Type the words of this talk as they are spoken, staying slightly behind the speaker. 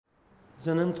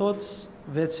Ծննդոց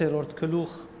 6-րդ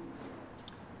գլուխ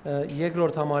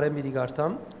երկրորդ համարը մի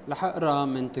դիգարտամ رح اقرا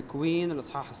من تكوين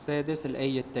الاصحاح السادس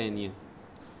الايه الثانيه.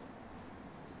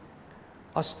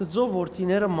 Աստծո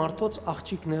որդիները մարդոց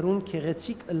աղջիկներուն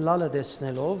քեղեցիկ ըլլալը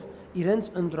տեսնելով իրենց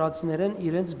ընդրածներեն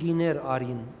իրենց գիներ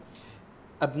արին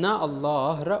ابناء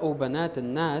الله راوا بنات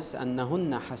الناس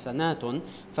انهن حسنات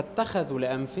فاتخذوا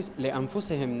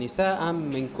لانفسهم نساء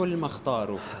من كل ما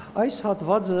اختاروا. Այս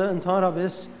հատվածը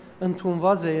ընդհանրապես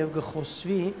ընդունված է եւ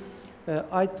գխոսվի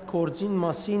այդ կորձին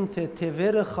մասին թե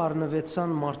թևերը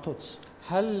խառնվեցան մարդոց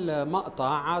هالمقطع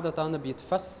عادة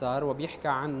بيتفسر وبيحكي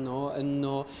عنه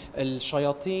انه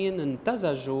الشياطين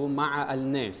امتزجوا مع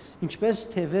الناس. ինչպես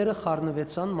թևերը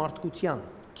խառնվեցան մարդկության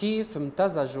كيف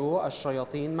امتزجوا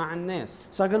الشياطين مع الناس؟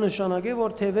 Սա կնշանակե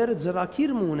որ թևերը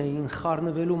ծրակիր ունեին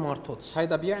խառնվելու մարդոց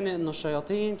هيدا بيعني انه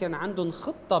الشياطين كان عندهم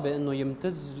خطة بانه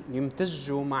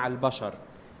يمتزجوا مع البشر.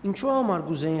 Ինչու համար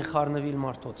գուզեին խառնվել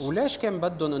մարդոց وليش كان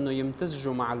بدهم انه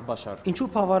يمتزجوا مع البشر؟ Ինչու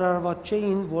բավարարված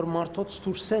չէին որ մարդոց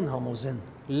դուրսեն համոզեն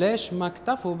ليش ما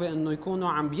اكتفوا بانه يكونوا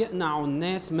عم بيقنعوا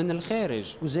الناس من الخارج؟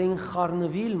 Գուզեին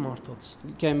խառնվել մարդոց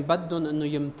كان بدهم انه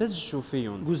يمتزجوا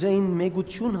فيهم، Գուզեին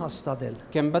մեգություն հաստատել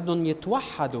كان بدهم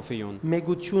يتوحدوا فيهم،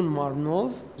 մեգություն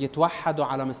մարմնով يتوحدوا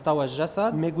على مستوى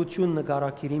الجسد մեգություն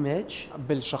նկարակիրի մեջ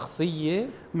بالشخصية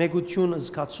մեգություն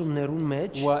զգացումներուն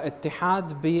մեջ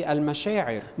واتحاد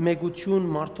بالمشاعر մեգություն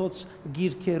մարդոց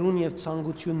գիրքերուն եւ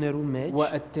ցանկություններուն մեջ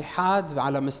واتحاد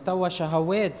على مستوى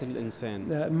شهوات الإنسان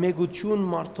մեգություն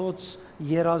մարդոց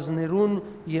երազներուն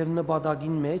եւ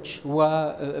նպատակին մեջ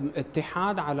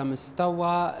واتحاد على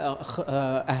مستوى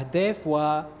أهداف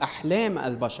وأحلام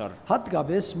البشر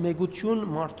հատկապես մեգություն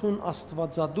մարդուն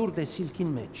աստվածադուր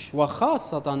տեսիլքին մեջ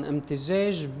وخاصة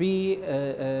امتزاج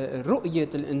برؤية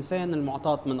الإنسان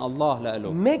المعطاة من الله له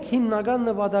մեկ հիմնական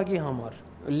նպատակի համար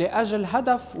لأجل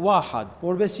هدف واحد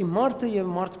որովհետեւ մարդը եւ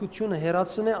մարդկությունը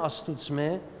հերացնե աստուծմե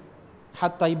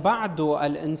حتى يبعدوا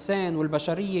الإنسان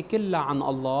والبشرية كلها عن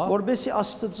الله որովհետեւ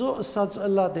աստծո ըսած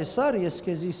ըլլա դեսար ես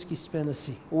քեզի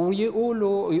սկիզբենսի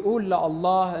يقول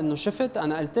لله إنه شفت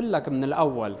أنا قلت لك من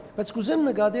الأول. բայց կուզեմ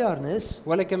նկատի առնես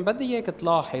ولكن بدي إياك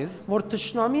تلاحظ որ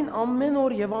տշնամին ամեն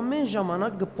օր եւ ամեն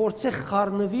ժամանակ գործե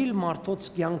խառնվել մարդոց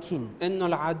կյանքին إنه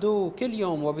العدو كل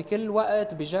يوم وبكل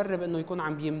وقت بيجرب إنه يكون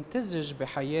عم بيمتزج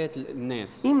بحياة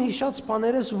الناس. իմ հիշած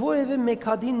բաներս որևէ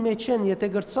մեքադին մեջ են եթե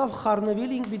գրծավ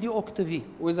խառնվել ինք պիտի օգտվի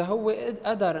وإذا هو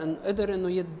قدر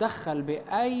إنه يتدخل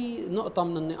بأي نقطة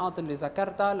من النقاط اللي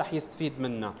ذكرتها رح يستفيد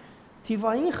منها.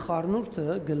 Թիվային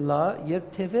խառնուրդը գլա երբ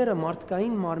թևերը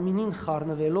մարդկային մարմինին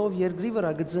խառնվելով երկրի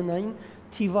վրա գծնային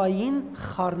թիվային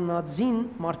խառնածին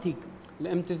մարդիկ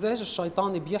الامتزاج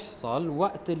الشيطاني بيحصل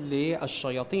وقت اللي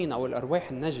الشياطين أو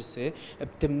الأرواح النجسة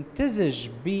بتمتزج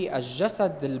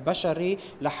بالجسد البشري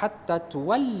لحتى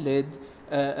تولد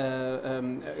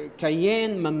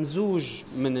كيان ممزوج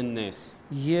من الناس.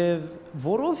 եւ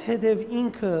որով հետեւ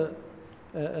ինքը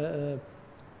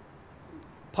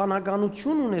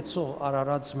փանականություն ունեցող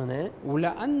արարած մնե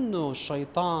ولأنه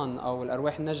الشيطان أو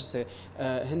الأرواح النجسة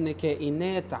هن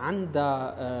كائنات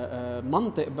عندها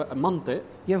منطق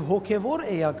եւ հոգեվոր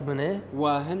էակ մնե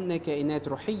وهن كائنات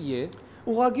روحية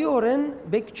ուղղակիորեն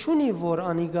բեք չունի որ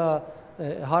անիգա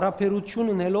հարաբերություն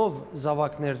ունելով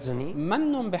զավակներ ծնի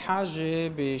منهم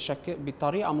بحاجة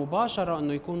بطريقة مباشرة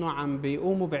إنه يكونوا عم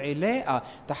بيقوموا بعلاقة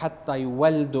حتى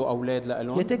يولدوا أولاد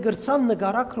لهم. եթե գրծամ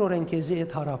նկարակրորեն քեզի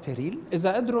այդ հարաբերիլ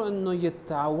إذا قدروا إنه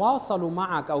يتواصلوا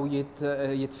معك أو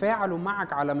يتفاعلوا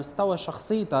معك على مستوى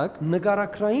شخصيتك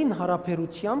նկարակրային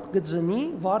հարաբերությամբ գծնի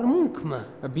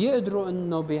վարմունքը بيقدروا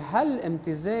إنه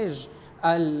بهالامتزاج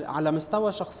على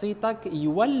مستوى شخصيتك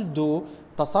يولدوا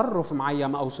تصرف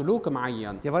معين أو سلوك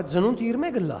معين. եւ այդ ծնունդը իր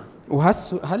մեգլա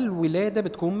وهالولادة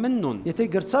بتكون منهم. եթե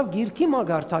գրծավ գիրքի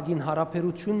մագարտագին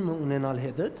հարաբերություն ունենալ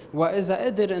հետդ وإذا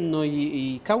قدر إنه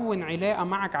يكون علاقة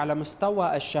معك على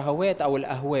مستوى الشهوات أو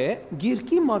الأهواء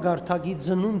գիրքի մագարտագի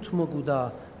ծնունդ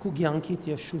մգուդա كوجيانكيت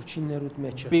եւ շուրջիններուտ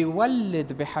մեջ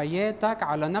بيولد بحياتك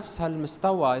على نفس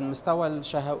هالمستوى مستوى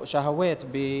الشهوات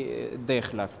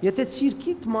بداخلك. եթե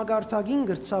ցիրքիտ մագարտագին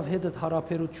գրծավ հետդ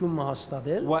հարաբերություն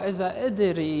մահաստադել وإذا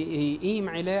قدر يقيم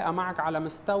علاقة معك على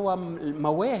مستوى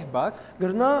مواهبك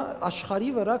գրնա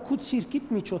աշխարի վրա քու ցիրքիտ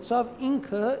միջոցով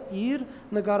ինքը իր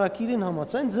նկարակիրին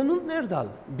համաձայն ծնունդներ դալ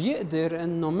بيقدر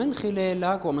إنه من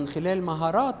خلالك ومن خلال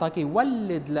مهاراتك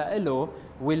يولد له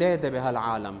ولادة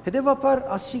بهالعالم. հետևաբար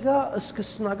ասիգա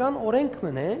սկսնական օրենք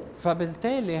մնե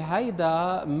فبالتالي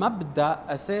هيدا مبدأ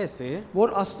أساسي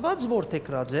որ Աստված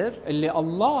որտեքրած էր اللي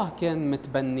الله كان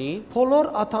متبنيه բոլոր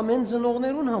աթամեն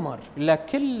ծնողներուն համար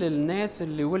لكل الناس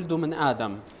اللي ولدوا من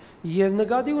آدم. Եվ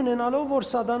նկատի ունենալով որ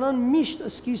սատանան միշտ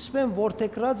սկիզբեն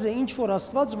որտեքրած է ինչ որ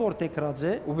Աստված որտեքրած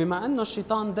է, وبما انه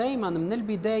الشيطان دائما من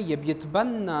البدايه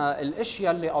بيتبنى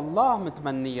الاشياء اللي الله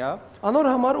متبنيها، անոր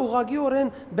համար ուղղակիորեն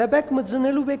բեբեկ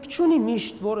մծնելու բեք չունի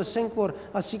միշտ որ ասենք որ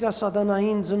ասիկա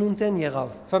սատանային ծնունդեն եղավ։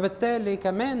 فبالتالي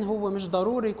كمان هو مش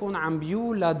ضروري يكون عم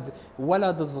بيولد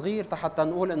ولد صغير حتى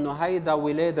نقول انه هيدا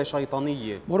ولاده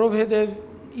شيطانيه، Որովհետև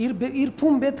իր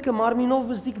փուն պետք է մարմինով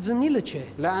բզդիկ ծնիլը չէ։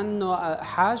 لانه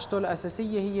حاجته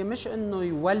الاساسيه هي مش انه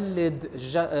يولد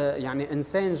يعني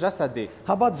انسان جسدي،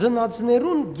 Հաբա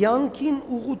ծնածներուն ցանկին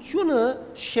ուղությունը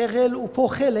շեղել ու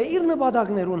փոխել է իր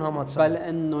նպատակներուն համաձայն։ بل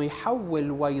انه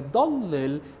يحول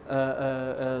ويضلل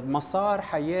مسار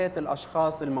حياه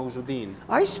الاشخاص الموجودين.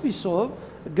 Այսպիսով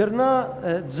գրնա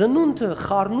ծնունդը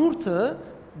խառնուրդը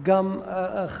կամ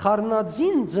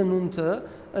խառնածին ծնունդը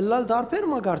լալ դարբեր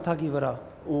մագարտակի վրա։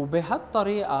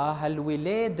 وبهالطريقه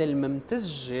هالولاده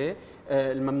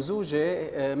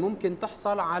الممزوجه ممكن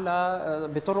تحصل على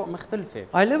بطرق مختلفه.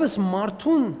 Այլևս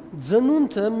մարդուն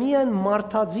ծնունդը միայն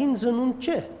մարդածին ծնունդ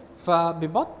չէ։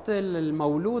 فببطل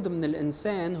المولود من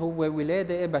الانسان هو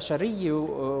ولاده بشريه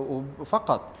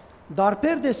وفقط.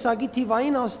 Դարբեր տեսակի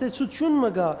թիվային աստեցություն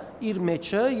մգա իր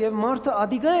մեջը եւ մարդը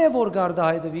ադիգա է որ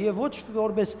գարդահայտվի եւ ոչ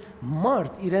որպես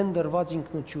մարդ իրեն դրված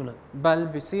ինքնությունը։ بل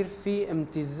بصير في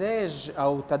امتزاج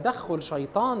او تدخل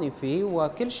شيطاني فيه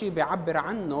وكل شيء بيعبر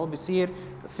عنه بصير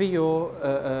فيه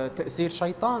تاثير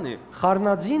شيطاني.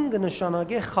 Խառնածին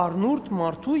կնշանակե խառնուրդ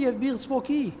մարդու եւ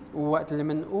բիղծվոքի։ ووقت اللي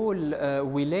بنقول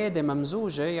ولاده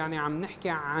ممزوجه يعني عم نحكي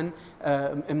عن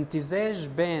امتزاج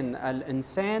بين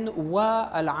الانسان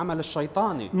والعمل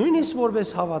الشيطاني. Նույնիսկ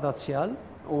որպես հավատացյալ,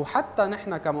 وحتى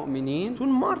نحن كمؤمنين դու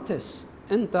մարդ ես,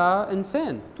 انت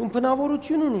انسان դու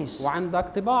բնավորություն ունիս, وعندك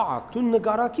طباعك، դու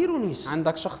նկարակիր ունիս,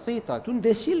 عندك شخصيتك، դու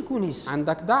դեսիլք ունիս,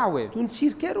 عندك دعوه، դու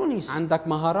ցիրկեր ունիս, عندك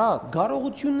مهارات،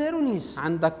 կարողություններ ունիս,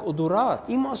 عندك قدرات،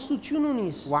 իմաստություն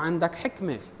ունիս, وعندك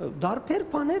حكمه، դարբեր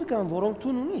բաներ կան, որոնք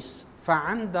դու ունիս։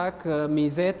 فعندك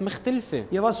ميزات مختلفة.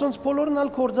 Եվ ասոնց բոլորն ալ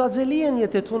կորձածելի են,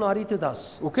 եթե դու արիտ դաս։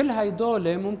 وكل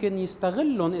هيدول ممكن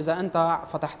يستغلهم إذا أنت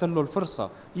فتحت له الفرصة.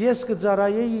 Ես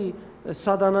կծարայեի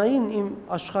սատանային իմ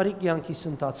աշխարհիկ յանքիս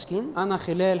ընթացքին, أنا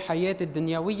خلال حياتي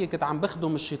الدنيوية كنت عم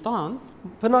بخدم الشيطان،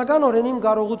 բնականորեն իմ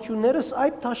կարողություններս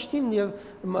այդ ճաշտին եւ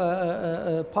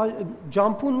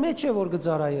ջամփուն մեջ է որ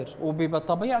գծարայեր։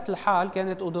 وبطبيعة الحال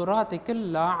كانت قدراتي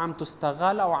كلها عم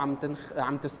تستغل أو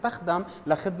عم تستخدم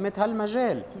لخدمة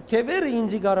هالمجال. Թևերը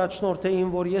ինձ գարաչնորթեին,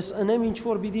 որ ես ընեմ ինչ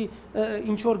որ պիտի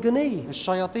ինչ որ գնեի։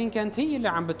 الشياطين كانت هي اللي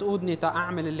عم بتقودني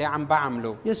تأعمل اللي عم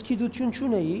بعمله، Ես գիտություն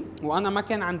չունեի, وأنا ما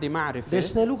كان عندي معرفة،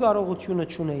 տեսնելու կարողությունը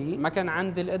չունեի, ما كان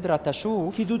عندي القدرة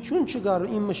تشوف، գիտություն չկար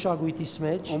իմ մշակույթիս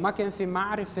մեջ։ وما كان في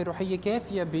معرفة روحية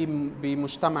كافية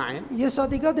بمجتمعي. Ես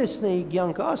ադիգա տեսնեի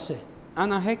կյանքը ասե,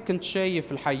 أنا هيك كنت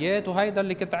شايف الحياة وهيدا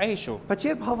اللي كنت عايشه، բայց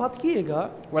երբ հավատքի եկա,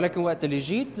 ولكن وقت اللي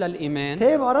جيت للإيمان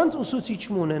թեև առանց ուսուցիչ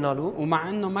ունենալու, ومع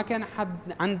إنه ما كان حد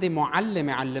عندي معلم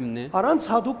يعلمني առանց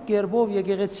հadoop կերպով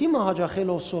եկեղեցի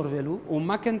մահաճախելով սորվելու,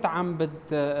 وما كنت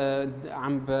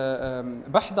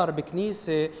بحضر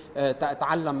بكنيسة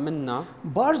أتعلم منها،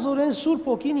 բարձորեն Սուրբ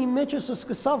Օքին իմ մեջս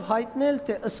սկսավ հայտնել,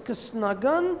 թե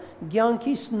սկսնական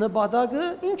կյանքիս նպատակը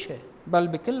ինչ է։ بل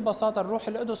بكل بساطة الروح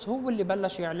القدس هو اللي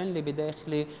بلش يعلن لي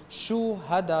بداخلي شو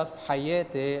هدف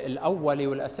حياتي الأولي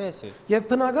والأساسي. Եվ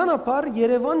բնականաբար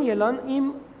Երևան ելան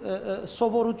իմ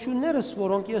սովորություններս,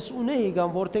 որոնք ես ունեի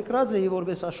կամ որտեքրած էի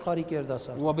որպես աշխարհիկ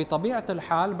երդասարդ։ وبطبيعة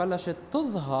الحال بلشت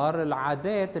تظهر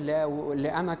العادات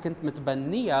اللي أنا كنت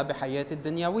متبنيها بحياتي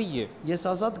الدنيوية. Ես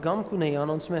ազատ գամք ունեի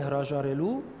անոնց մե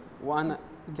հրաժարելու وأنا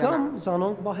կամ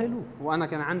զանոնք բահելու։ وأنا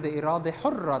كان عندي إرادة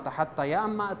حرة حتى يا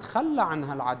أما أتخلى عن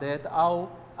هالعادات أو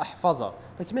أحفظها.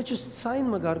 Բայց մեջս ցայն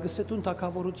մգար գսետուն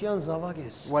թակավորության զավակ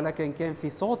ես։ ولكن كان في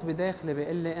صوت بداخلي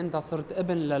بيقول لي أنت صرت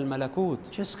ابن للملكوت،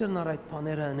 Չես կրնար այդ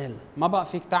բաները անել։ ما بقى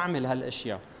فيك تعمل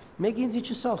هالأشياء. Մեկ ինձ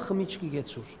չսալ խմիչքի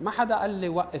գեցուր։ ما حدا قال لي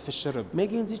وقف الشرب،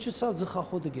 Մեկ ինձ չսալ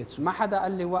ձխախոդը գեցուր։ ما حدا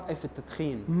قال لي وقف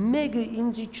التدخين، Մեկը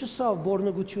ինձ չսալ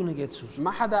բորնգությունը գեցուր։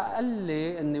 ما حدا قال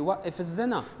لي اني وقف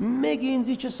الزنا، Մեկը ինձ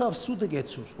չսալ սուդը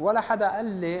գեցուր։ ولا حدا قال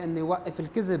لي اني وقف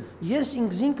الكذب. Ես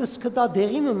ինքս կտա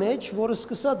դեղի մեջ, որը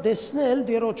սկսա դեսնել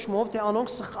դերոճմով, թե անոնք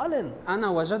սխալ են։ انا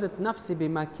وجدت نفسي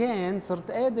بمكان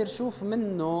صرت قادر شوف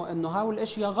منه انه هاول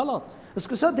الاشياء غلط،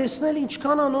 Սկսա դեսնել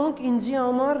ինչքան անոնք ինձի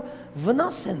համար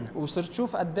վնաս են։ وصرت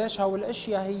شوف قديش هاول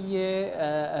الاشياء هي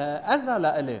اذى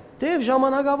لإلي. Դեև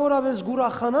ժամանակավորապես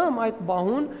գուրախանամ այդ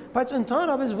բահուն, բայց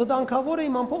ընդհանրապես վտանգավոր է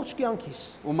իմ ամբողջ կյանքիս։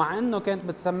 ومع انه كانت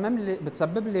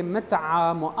بتسبب لي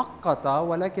متعه مؤقته،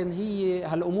 ولكن هي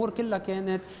هالامور كلها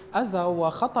كانت اذى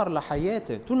وخطر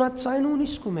لحياتي. Դու նա ցայն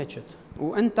ունիս քու մեջդ։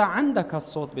 وانت عندك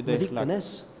هالصوت Դիք بداخلك، կնես,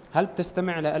 هل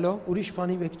بتستمع له؟ ուրիշ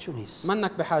բանի վեք չունիս։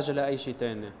 منك بحاجة لأي شيء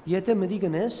تاني. Եթե մդի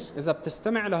գնես, إذا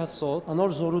بتستمع لهالصوت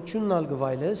անոր զորությունն ալ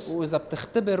գվայլես, وإذا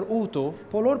بتختبر قوته،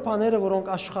 բոլոր բաները, որոնք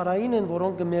աշխարհային են,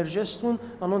 որոնք կմերժեստուն,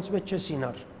 անոնց մեջ չես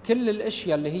ինար։ كل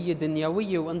الاشياء اللي هي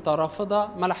دنيويه وانت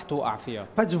رافضها ما رح توقع فيها.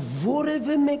 Բայց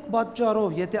որևէ մեկ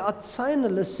պատճառով, եթե ածայնը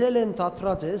լսել են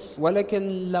դատրած ես,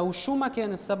 ولكن لو شو ما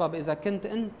كان السبب، اذا كنت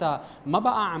انت ما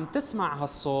بقى عم تسمع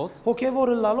هالصوت،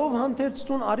 հոգևորը լալով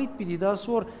հանդերձտուն արիտ պիտի դաս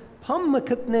որ փամը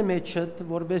գտնե մեջդ,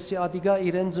 որբեսի ադիգա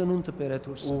իրեն ծնունդը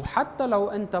բերետուրս։ وحتى لو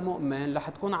انت مؤمن رح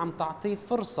تكون عم تعطيه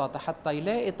فرصه حتى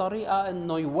يلاقي طريقه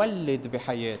انه يولد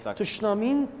بحياتك.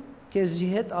 Տշնամին քեզի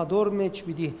հետ ադոր մեջ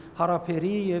պիտի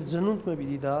հարաբերի եւ ծնունդ մը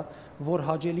պիտի դա, որ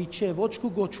հաջելի չէ ոչ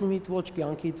քու գոչումիդ, ոչ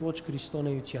կյանքիդ, ոչ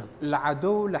քրիստոնեության։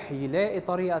 العدو رح يلاقي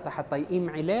طريقه حتى يقيم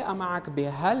علاقه معك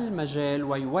بهالمجال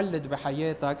ويولد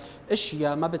بحياتك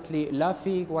اشياء ما بتليق لا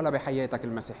فيك ولا بحياتك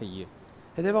المسيحيه.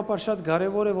 Հետևաբար շատ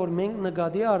կարևոր է որ մենք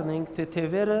նկատի առնենք թե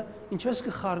թևերը ինչպես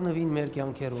կխառնվին մեր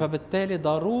կյանքերում։ فبالتالي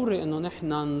ضروري انه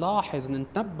نحن نلاحظ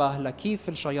نتنبه لكيف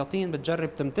الشياطين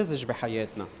بتجرب تمتزج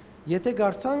بحياتنا. Եթե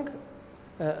գարտանք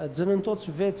ծննդոց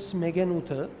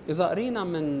 6:1-ը, إذا قرينا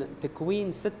من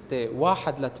تكوين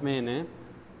 6:1-8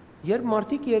 երբ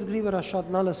մարդիկ երկրի վրա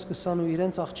շատնալը սկսան ու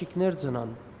իրենց աղջիկներ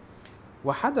ծնան,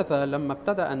 وحدث لما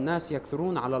ابتدأ الناس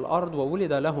يكثرون على الأرض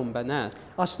وولد لهم بنات.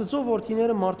 Աստծո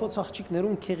որդիները մարդոց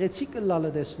աղջիկներուն քեղեցիկ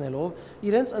լալը տեսնելով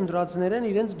իրենց ընդրածներեն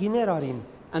իրենց գիներ արին։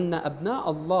 أن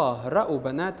أبناء الله رأوا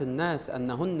بنات الناس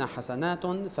أنهن حسنات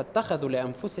فاتخذوا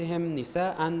لأنفسهم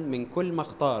نساء من كل ما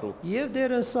اختاروا. Եվ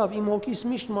դերսավ իմ հոգիս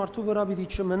միշտ մարդու վրա պիտի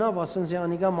չմնա, ասենց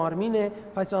անիգա մարմին է,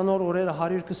 բայց անոր օրերը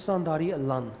 120 տարի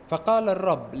ըլլան։ فقال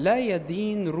الرب لا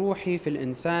يدين روحي في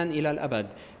الإنسان إلى الأبد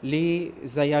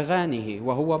لزيغانه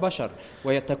وهو بشر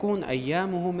وتكون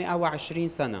أيامه 120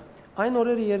 سنة. Այն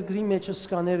օրերը երկրի մեջ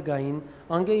սկաներ գային,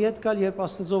 անգե ետ կալ երբ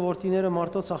Աստծո որդիները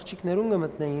մարդոց աղջիկներուն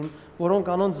կմտնեին,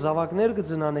 որոնք անոնց զավակներ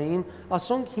կծնանեին,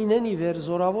 ասոնք հինեն ի վեր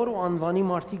զորավոր ու անվանի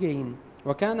մարդիկ էին։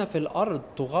 وكان في الأرض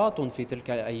طغاة في تلك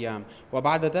الأيام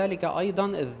وبعد ذلك أيضا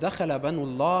إذ دخل بنو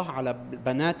الله على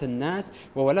بنات الناس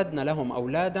وولدنا لهم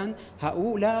أولادا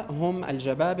هؤلاء هم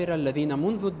الجبابرة الذين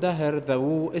منذ الدهر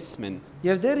ذوو اسم.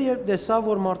 Եվ դեր երբ դեսավ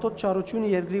որ մարդոց չարությունը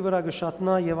երկրի վրա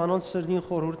կշատնա եւ անոնց սրդին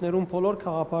խորհուրդներուն բոլոր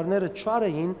խաղապարները չար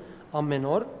էին ամեն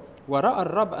օր, ورأى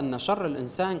الرب أن شر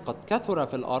الإنسان قد كثر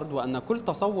في الأرض وأن كل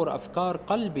تصور أفكار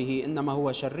قلبه إنما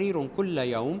هو شرير كل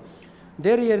يوم.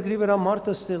 դեր երկրի վրա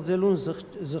մարդը ստեղծելուն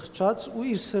զղջաց ու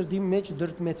իր սրդի մեջ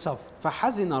դրդմեցավ։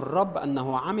 فحزن الرب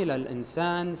أنه عمل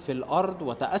الإنسان في الأرض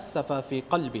وتأسف في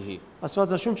قلبه.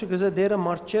 Աստվածաշունչը գզե դերը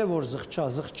մարդ չէ որ զղջա,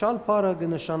 զղջալ բառը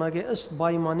կնշանակե ըստ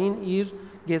պայմանին իր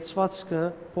գեցվածքը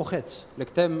փոխեց։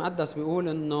 الكتاب المقدس بيقول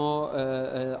انه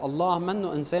الله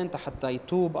منه انسان حتى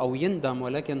يتوب او يندم،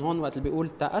 ولكن هون وقت اللي بيقول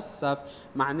تأسف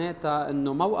معناتها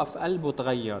انه موقف قلبه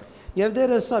تغير. Եվ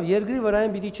դերսավ երկրի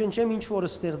վրայեն պիտի չնչեմ ինչ որ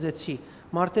ստեղծեցի։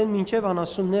 Մարդեն մինչև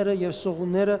անասունները եւ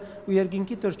սողունները ու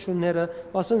երկինքի տրչունները,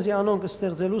 ասենզի անոնք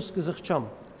ստեղծելուս կզղջամ։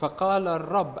 فقال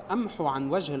الرب أمحو عن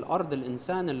وجه الأرض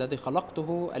الإنسان الذي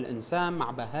خلقته الإنسان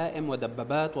مع بهائم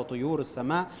ودبابات وطيور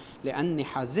السماء لأني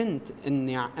حزنت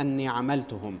أني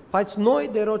عملتهم. Բայց նոյ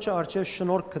դերոջը արչև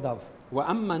շնորհք կդավ։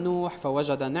 وأما نوح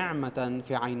فوجد نعمة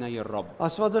في عيني الرب.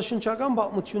 Աստվածաշնչական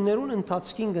բաղմություններուն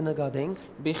ընթացքին կնկատենք,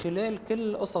 بخلال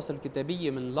كل القصص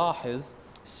الكتابية منلاحظ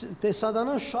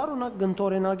տեսադանան շարունակ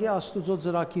գնտորենագի Աստուծո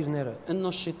ծրակիրները։ انه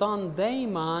الشيطان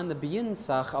دائما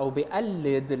بينسخ او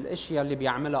بيقلد الاشياء اللي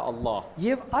بيعملها الله.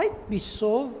 Եվ այդ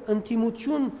բիսով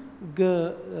ընտիմություն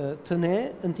գտնե,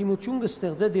 ընտիմություն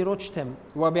կստեղծե դերոջ թեմ։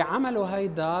 وبعمله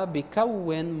هيدا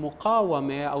بكون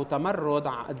مقاومة او تمرد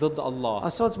ضد الله.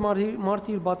 Աստված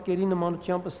մարդի իր բատկերի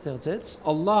նմանությամբ ստեղծեց։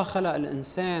 الله خلق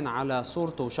الانسان على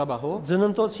صورته وشبهه.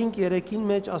 Ծննդոց 5:3-ին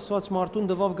մեջ Աստված մարդուն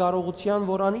տվավ կարողության,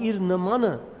 որ ան իր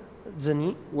նմանը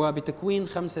ձնի։ وبتكوين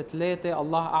 5:3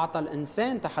 الله أعطى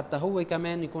الإنسان حتى هو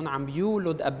كمان يكون عم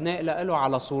يولد أبناء له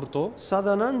على صورته.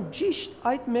 Սատանան ճիշտ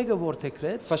այդ մեկը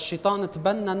որթեքրեց فالشيطان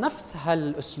تبنى نفس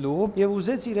هالأسلوب եւ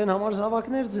ուզեց իրեն համար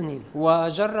զավակներ ձնիլ։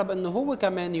 وجرب أنه هو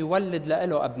كمان يولد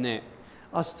له أبناء.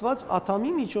 Աստված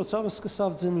Աթամի միջոցով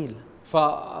սկսավ ձնիլ։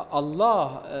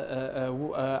 فالله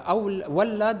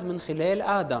ولد من خلال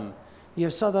آدم.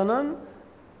 Եվ Սատանան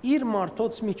իր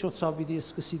մարդոց միջոցով պիտի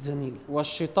սկսի ձնիլ։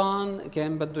 والشيطان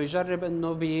كان بده يجرب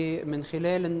انه من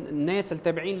خلال الناس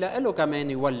التابعين له كمان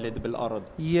يولد بالارض.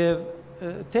 Եվ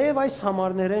Թեև այս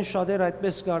համարներեն շատեր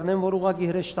այդպես կառնեն, որ ուղղակի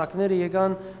հրեշտակները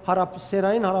եկան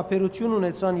սերային հարաբերություն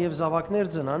ունեցան եւ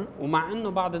զավակներ ծնան, ومع انه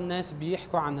بعض الناس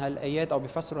بيحكوا عن هالايات او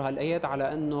بيفسروا هالايات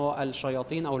على انه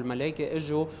الشياطين او الملائكه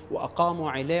اجوا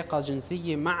واقاموا علاقه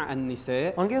جنسيه مع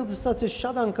النساء، անգել դստած է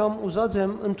շատ անգամ ուզած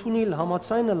եմ ընդունել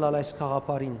համացայինը լալ այս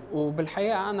խաղապարին։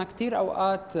 وبالحقيقه انا كثير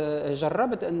اوقات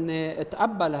جربت اني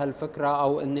اتقبل هالفكره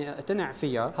او اني اقتنع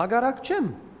فيها، Հագարակ չեմ,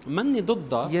 مني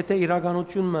ضدها եթե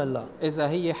իրականություն մելա։ اذا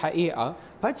هي حقيقه،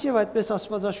 Բայց եւ այդպես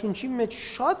Աստվածաշունչի մեջ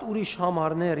շատ ուրիշ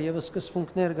համարներ եւ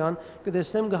սկզբունքներ կան,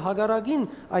 կտեսնեմ գահագարագին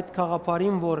այդ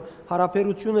խաղապարին, որ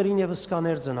հարաբերություններին եւ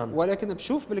սկաներ ծնան։ ولكن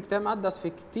بشوف بالكتاب المقدس في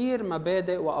كثير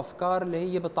مبادئ وافكار اللي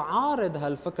هي بتعارض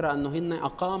هالفكره انه هن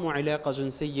اقاموا علاقه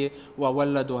جنسيه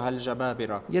وولدوا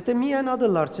هالجبابره. Եթե միայն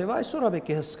ադլարցեվ այսօր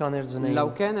աբեկե սկաներ ծնեին։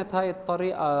 لو كانت هاي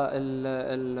الطريقه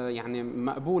ال يعني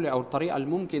مقبوله او الطريقه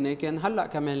الممكنه، كان هلا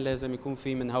كمان لازم يكون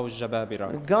في من هو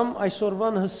الجبابره. Գամ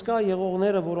այսօրվան հսկա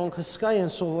եղողները, որոնք հսկա են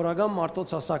սովորական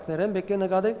մարդոց հասակներ են, բեկե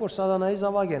նկատենք, որ սատանայի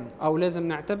զավակ են։ او لازم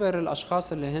نعتبر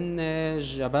الاشخاص اللي هن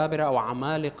جبابره او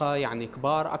عمالقه، يعني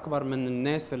كبار اكبر من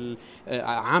الناس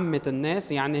عامه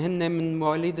الناس، يعني هن من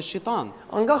مواليد الشيطان.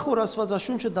 Անկախ որ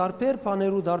Աստվածաշունչը դարբեր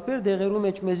բաներու, դարբեր դեղերու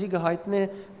մեջ մեզի կհայտնե,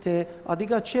 թե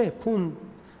ադիգա չէ փուն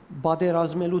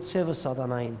բادرազմելու ցևը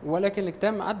սատանային։ ولكن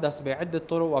الكتاب المقدس بعدة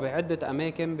طرق وبعدة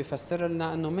أماكن بيفسر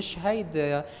لنا إنه مش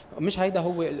هيدا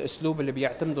هو الأسلوب اللي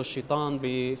بيعتمده الشيطان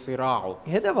بصراعه.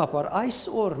 Հետևաբար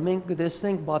այսօր մենք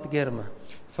կտեսնենք բادرգերմը,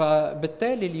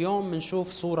 فبالتالي اليوم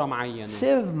بنشوف صورة معينة،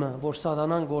 ցևը, որ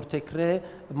սատանան գործեքրե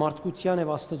մարդկության եւ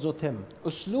Աստծո թեմ։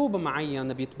 أسلوب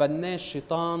معين بيتبناه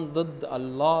الشيطان ضد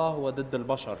الله وضد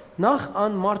البشر. Նախ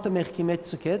ան մարդը մեղքի մեջ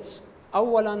ցկեց,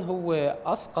 أولا هو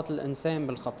أسقط الإنسان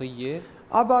بالخطية،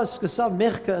 ապա սկսավ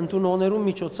մեղքը ընդունողներու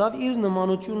միջոցով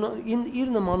իր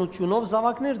նմանությունով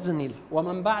զավակներ ծնիլ։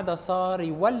 ومن بعدها صار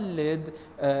يولد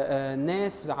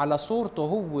ناس على صورته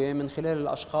هو من خلال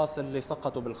الأشخاص اللي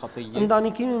سقطوا بالخطية.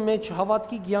 Ընտանիքի մեջ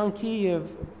հավատքի կյանքի եւ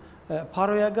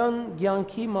փարոյական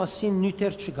կյանքի մասին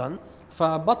նյութեր չկան։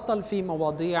 فبطل في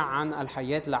مواضيع عن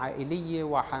الحياة العائلية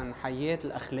وعن الحياة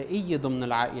الأخلاقية ضمن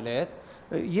العائلات.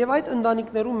 Եվ այդ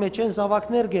ընտանիքներու մեջ են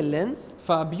զավակներ գելեն,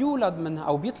 فبيولد من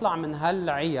أو بيطلع من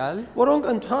هالعيال որոնք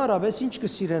ընդհանրապես ինչ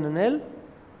կսիրեն անել,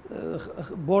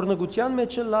 բորնգության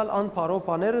մեջ լալ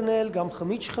անփարոպաներ անել, կամ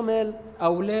խմիչ խմել,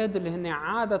 أولاد اللي هن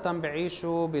عادة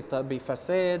بيعيشوا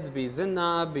بفساد،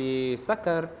 بزنا،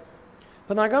 بسكر.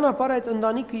 Բնականաբար այդ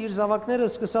ընտանիքը իր զավակները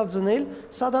սկսավ ծնել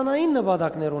սատանային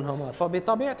նպատակներուն համար։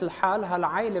 فبطبيعة الحال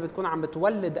هالعائلة بتكون عم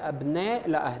بتولد أبناء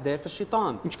لأهداف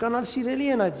الشيطان. Ինչքանալ սիրելի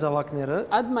են այդ զավակները,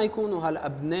 قد ما يكونوا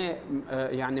هالأبناء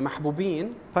يعني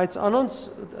محبوبين، բայց անոնց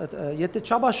եթե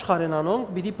չաշխարեն անոնք,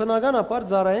 պիտի բնականաբար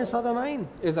ծառայեն սատանային։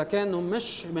 إذا كانوا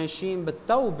مش ماشيين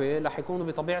بالتوبة رح يكونوا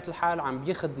بطبيعة الحال عم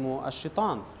بيخدموا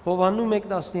الشيطان. Հովաննու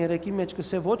 1:13-ի մեջ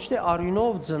կսե ոչ թե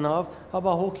արյունով ծնավ,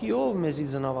 հապա հոգիով մեզի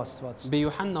ծնավ Աստված։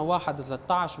 بيوحنا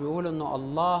 1:13 بيقول انه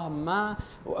الله ما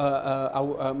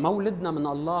او مولدنا من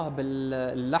الله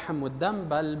باللحم والدم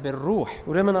بل بالروح.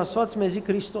 Ուրեմն Աստված մեզի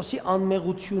Քրիստոսի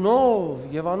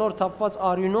անմեղությունով եւ անոր թափված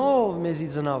արյունով մեզի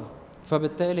ծնավ։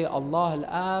 فبالتالي الله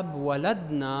الآب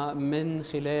ولدنا من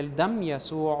خلال دم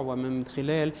يسوع ومن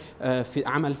خلال في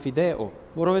عمل فدائه،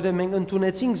 Որովհետեւ մենք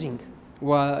ընդունեցինք զինք։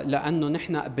 ولأنه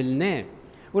نحن قبلناه.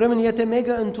 Ուրեմն եթե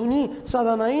մեկը ընդունի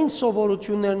սատանային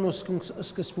սովորություններն ու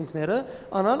սկզբունքները,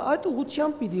 անալ այդ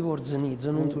ուղղությամբ պիտի որ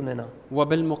ծնունդ ունենա։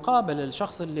 وبالمقابل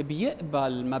الشخص اللي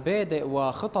بيقبل مبادئ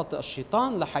وخطط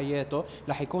الشيطان لحياته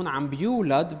رح يكون عم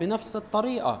بيولد بنفس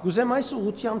الطريقة. Գուզեմ այս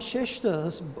ուղղությամբ շեշտը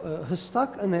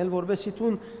հստակ անել, որովհետեւ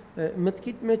դու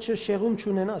մտքիդ մեջ շեղում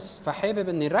չունենաս։ فحابب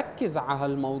اني ركز على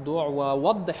هالموضوع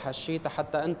ووضح هالشيء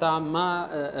حتى انت ما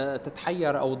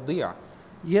تتحير او تضيع.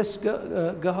 Ես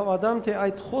գահավադամ թե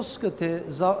այդ խոսքը թե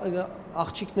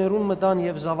աղջիկներուն մտան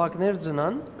եւ զավակներ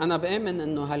ծնան, أنا بآمن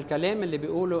إنه هالكلام اللي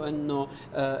بيقولوا إنه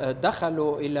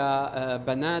دخلوا إلى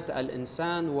بنات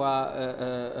الإنسان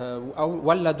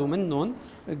وولدوا منهم،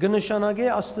 կնշանակե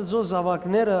Աստծո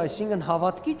զավակները, այսինքն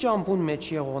հավատքի ճամփուն մեջ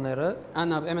եղողները,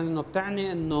 أنا بآمن إنه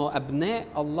بتعني إنه أبناء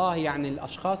الله يعني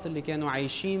الأشخاص اللي كانوا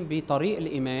عايشين بطريق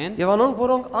الإيمان، եւ անոնք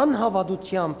որոնք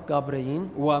անհավատությամբ գաբրեին,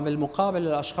 وبالمقابل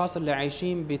الأشخاص اللي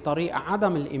عايشين بطريق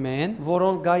عدم الإيمان،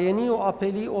 որոնք գայենի ու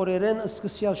ապելի օրերեն իրեն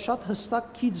սկսյալ շատ հստակ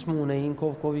քիծմ ունեին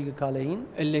կովկովի գկալեին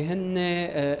اللي هن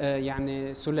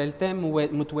يعني سلالتين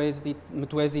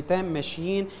متوازيتين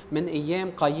ماشيين من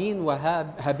ايام قايين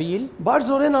وهابيل.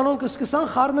 բարձորեն անոնք սկսան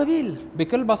խառնվել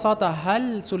بكل بساطة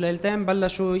هالسلالتين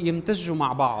بلشوا يمتزجوا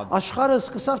مع بعض աշխարհը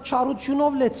սկսավ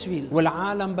չարությունով լեցվել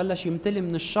والعالم بلش يمتلي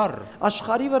من الشر.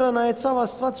 աշխարհի վրա նայեցավ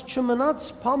Աստված չմնաց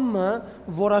փամը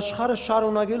որ աշխարհը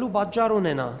շարունակելու պատճառ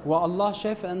ունենա والله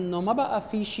شاف انه ما بقى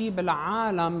في شيء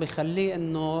بالعالم بخليه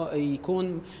انه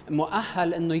يكون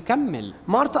مؤهل انه يكمل.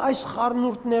 մարդը այս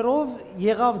խառնուրդներով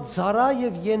եղավ ծառա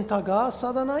եւ յենթագա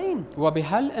սատանային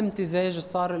وبهالامتزاج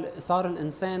صار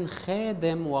الانسان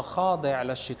خادم وخاضع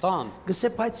للشيطان. գսե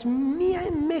բայց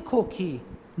միայն մեկ հոգի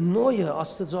նոյը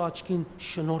Աստծո աչքին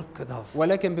շնորհք կդավ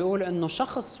ولكن بيقول انه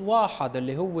شخص واحد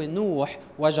اللي هو نوح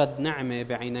وجد نعمة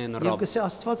بعينين եւ الرب. գսե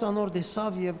Աստված անոր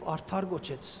դեսավ եւ արդար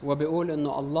գոչեց وبيقول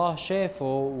انه الله شافه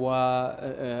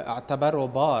واعتبره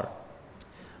بار.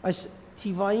 այս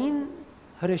թիվային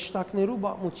հրեշտակներու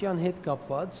բացմության հետ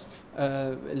կապված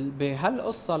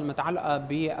بهالقصة المتعلقة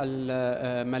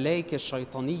بالملائكة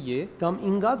الشيطانية կամ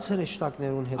ինգած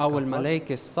հրեշտակներուն հետ أو կապված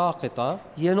الملائكة الساقطة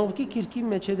Ենովկի քիրքի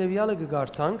մեջ հետեւյալը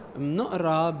կգարտանք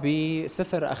بنقرا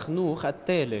بسفر أخنوخ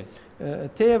التالي.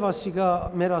 թեև ասիգա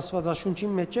մեր Աստվածաշունչի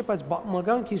մեջ է, բայց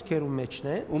բաղմական քիրքերում մեջն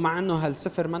է ومع انه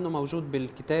هالسفر منه موجود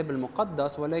بالكتاب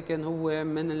المقدس ولكن هو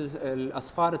من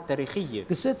الاسفار التاريخيه.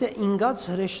 գսե թե ինգած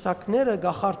հրեշտակները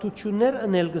գախարտություններ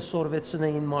ընել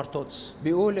գսորվեցնեին մարդոց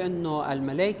بيقول انه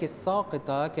الملائكه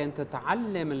الساقطه كانت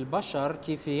تعلم البشر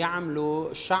كيف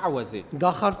يعملوا شعوذه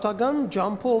գախարտական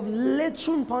ջամփով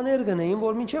լեցուն բաներ գնեին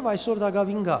որ մինչև այսօր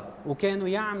դակավին գա وكانوا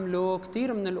يعملوا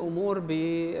كثير من الامور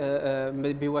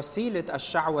بوسيله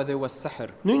الشعوذه والسحر.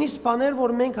 նույնիսկ բաներ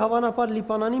որ մենք հավանաբար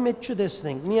Լիբանանի մեջ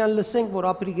չտեսնենք միան լսենք որ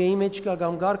Ապրիգեի մեջ կա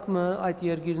կամ գարկմը այդ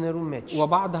երկիրներում մեջ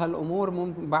وبعض هالامور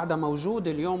بعدها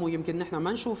موجوده اليوم ويمكن نحن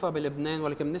ما نشوفها بلبنان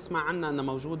ولكن بنسمع عنها انها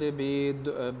موجوده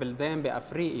ببلدان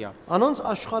بافريقيا. անոնց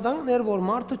աշխատանքներ որ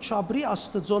մարդը չաբրի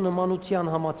Աստծո նմանության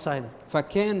համացայն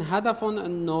فكان هدفهم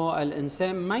انه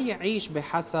الانسان ما يعيش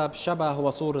بحسب شبه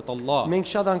وصوره الله. մենք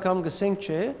շատ անգամ գսենք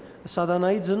չէ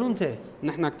սատանայի ծնունդ է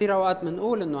نحن كثير اوقات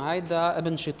بنقول انه هيدا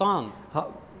ابن شيطان.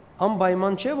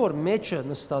 անպայման չէ որ մեջը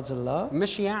նստածը լա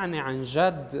مش يعني عن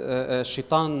جد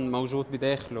الشيطان موجود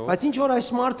بداخله բայց ինչ որ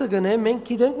այս մարդը գնե մենք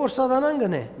գիտենք որ սատանան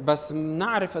գնե بس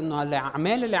بنعرف انه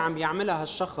الاعمال اللي عم يعملها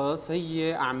هالشخص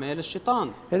هي اعمال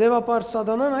الشيطان. հետևաբար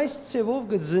սատանան այս ցևով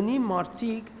գծնի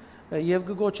մարդիկ եւ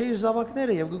գոչե իր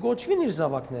զավակները եւ գոչվին իր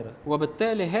զավակները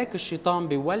وبالتالي هيك الشيطان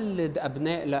بيولد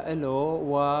ابناء له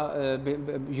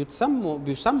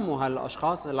بيسموا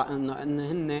هالاشخاص لانه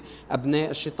هن ابناء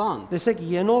الشيطان. տեսեք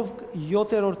Ենով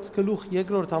 7-րդ գլուխ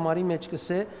 2-րդ համարի մեջ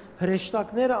կսե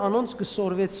հրեշտակները անոնց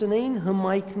կսորվեցնեին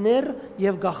հմայքներ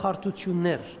եւ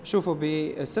գախարտություններ شوفوا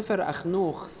بسفر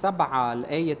أخنوخ 7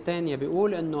 الآية الثانية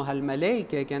بيقول إنه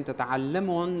هالملائكة كانت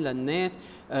تعلمهم للناس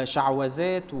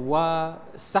شعوذات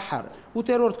والسحر.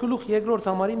 8-րդ գլուխ 2-րդ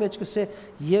համարի մեջ կսե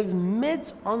եւ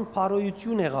մեծ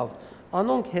անփարոյություն եղավ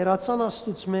անոնք հերացան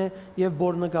Աստուծմե եւ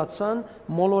բորնգացան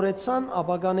մոլորեցան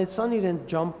աբագանեցան իրեն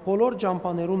բոլոր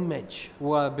ջամփաներուն մեջ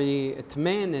وب8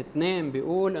 2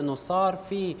 بيقول إنه صار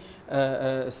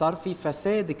في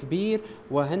فساد كبير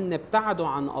وهن ابتعدوا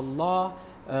عن الله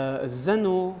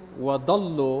زنوا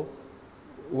وضلوا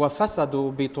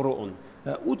وفسدوا بطرقهم.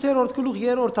 8-րդ գլուխ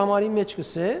 3-րդ համարի մեջ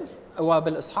կսե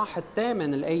وبالإصحاح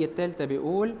الثامن الآية الثالثة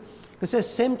بيقول կսե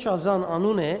Սեմչազան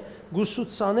անուն է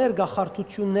գուսուցաներ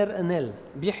գախարտություններ ընել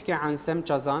بيحكي عن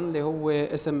سمتشازان اللي هو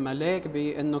اسم ملاك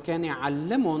بانه كان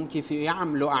يعلمهم كيف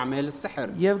يعملوا اعمال السحر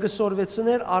եւ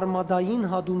գսորվեցներ արմադային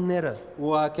հադումները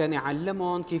وكان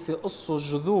يعلمهم كيف يقصوا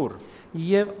الجذور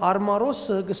եւ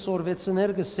արմարոսը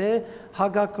գսորվեցներ գսե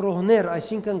հագակրոհներ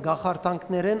այսինքն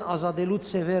գախարտանքներեն ազատելու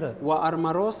ծևերը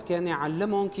وارماروس كان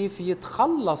يعلمهم كيف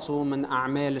يتخلصوا من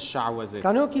اعمال الشعوذه.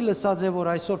 կանյոքի լսած է որ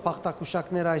այսօր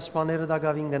փախտակուշակները այս բաները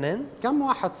դակավին գնեն كم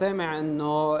واحد سامع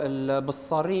انه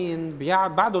البصارين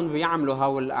بعدهم بيعملوا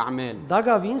هول الاعمال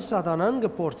դակավին սատանան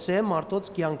գփորձե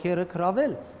մարդոց կյանքերը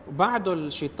քրավել وبعده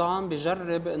الشيطان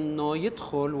بجرب انه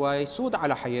يدخل ويسود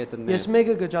على حياه ես الناس.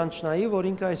 մեկը գճանչնայի որ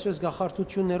ինքը այսպես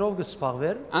գախարտություններով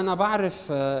գսփաղվեր انا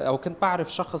بعرف او كنت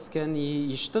بعرف شخص كان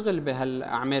يشتغل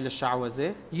بهالاعمال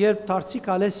الشعوذه երբ դարձի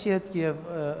կալեսի հետ եւ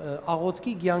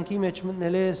աղոտքի կյանքի մեջ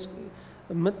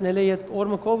մտնել է այդ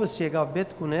օրմկովս եկավ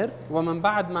պետք ուներ ومن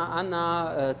بعد ما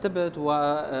انا تبت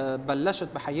وبلشت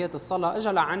بحياه الصلاه اجى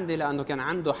لعندي لانه كان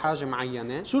عنده حاجه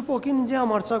معينه. Սուրբ ոգին ինձ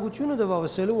համարցակությունը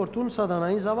դվավսելու որ դու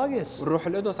սատանային զավակ ես الروح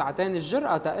القدس اعطاني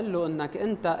الجرأه تقول له انك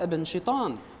انت ابن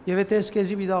شيطان. Եվ եթե ես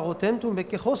քեզի բիդաղոթեմ, դու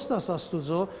պետք է խոստաս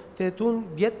Աստուծո, թե դու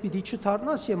յետ պիտի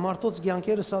չթարնաս եւ մարդոց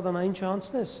կյանքերը սատանային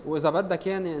չհանցնես։ واذا بدك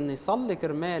يعني اني صلي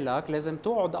كرمالك لازم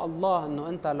توعد الله انه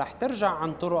انت رح ترجع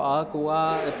عن طرقك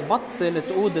وتبطل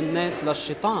تقود الناس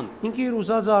للشيطان. Ինքը իր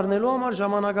ուզած առնելու համար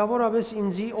ժամանակավորապես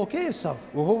ինձի օքեյ էսավ։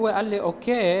 وهو قال لي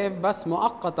اوكي بس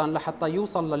مؤقتا لحتى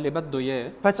يوصل للي بده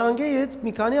اياه. Բայց անգեյետ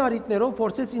մի քանի արիտներով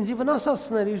փորձեց ինձի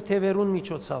վնասացնել իր թևերուն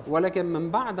միջոցով։ ولكن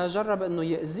من بعدها جرب انه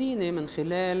يأذيني من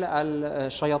خلال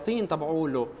الشياطين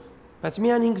تبعوله. Բայց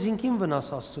միայն ինքս ինքին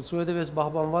վնասացուց, որովհետև ես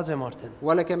բահբանված եմ արդեն։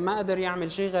 ولكن ما قدر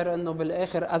يعمل شيء غير انه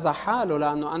بالاخر اذى حاله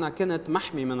لانه انا كنت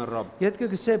محمي من الرب. Յետքը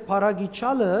գսե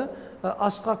փարագիչալը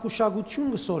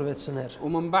աստղակուշագություն գսորվեցներ։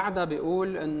 ومن بعدها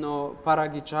بيقول انه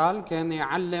باراجيتشال كان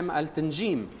يعلم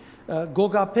التنجيم.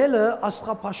 Գոգապելը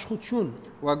աստղապաշխություն։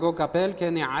 وجو كابيل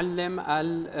كان يعلم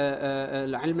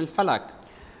علم الفلك.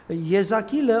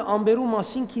 Եզակիլը ամբերու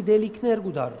մասին գիտելիքներ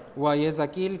գուդար։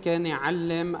 ويزاكيل كان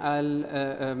يعلم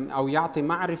او يعطي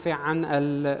معرفه عن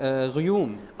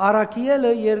الغيوم.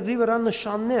 Արաքիելը երկրի վրա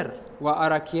նշաններ։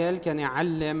 واراكيل كان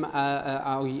يعلم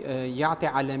او يعطي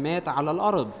علامات على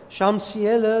الارض.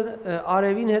 Շամսիելը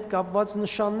արևին հետ կապված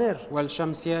նշաններ։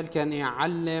 والشمسيال كان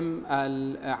يعلم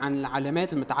عن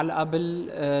العلامات المتعلقه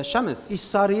بالشمس.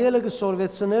 Իսարիելը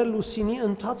գսորվեցներ լուսինի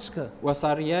ընթացքը։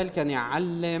 وساريال كان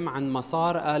يعلم عن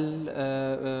مسار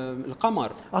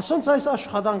القمر. Ասոնց այս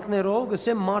աշխատանքներով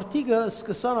գսե մարտիկը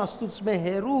սկսան աստուծմե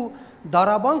հերու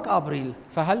դարաբանք ապրիլ։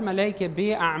 فهالملائكة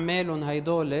بأعمالهم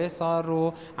هيدول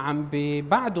صاروا عم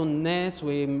بيبعدوا الناس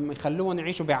ويخلوهم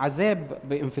يعيشوا بعذاب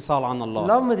بانفصال عن الله.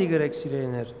 Լավ մտի գրեք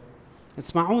սիրելիներ։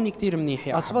 اسمعوني كتير منيح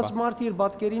يا Աստված أحبة. մարդի իր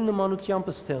բատկերին նմանությամբ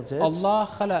ստեղծեց, الله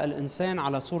خلق الإنسان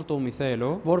على صورته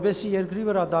ومثاله որբեսի երկրի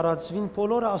վրա դարածվին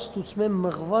բոլորը աստուծմե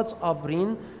մղված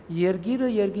ապրին, երկիրը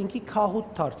երկինքի քահուտ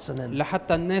դարձնեն։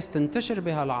 لحتى الناس تنتشر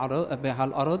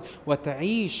بهالأرض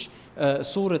وتعيش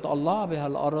صورة الله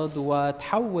بهالأرض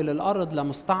وتحول الأرض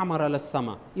لمستعمرة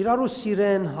للسماء. Իրարու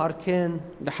սիրեն, հարգեն,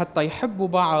 لحتى يحبوا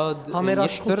بعض،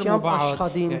 يحترموا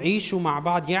بعض، يعيشوا مع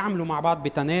بعض، يعملوا مع بعض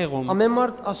بتناغم. ամեն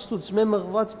մարդ աստուծմե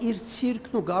մղված իր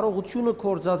ցիրկն ու կարողությունը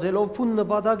կործածելով փուն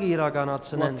նպատակը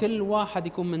իրականացնեն։ وكل واحد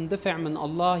يكون مندفع من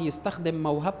الله يستخدم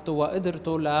موهبته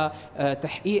وقدرته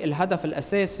لتحقيق الهدف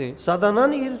الأساسي.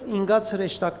 Սատանան իր ինգած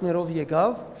հրեշտակներով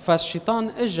եկավ, فالشيطان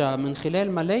اجى من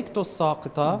خلال ملائكته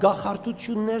الساقطة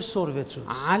գախարտություններ սորվեցուց։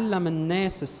 علم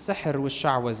الناس السحر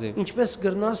والشعوذة. Ինչպես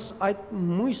գրնաս այդ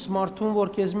մույս մարդուն, որ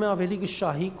քեզմե ավելի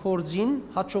գշահի կորձին,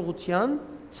 հաջողության,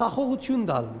 ցախողություն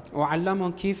դալ։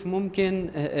 وعلمهم كيف ممكن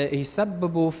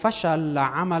يسببوا فشل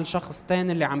لعمل شخص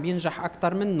تاني اللي عم ينجح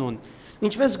أكتر منهم.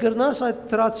 Ինչպես գրնաս այդ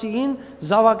տրացիին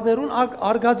զավակներուն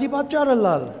արգածի պատճառը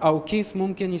լալ։ أو كيف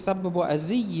ممكن يسببوا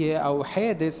أذية أو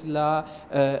حادث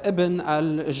لابن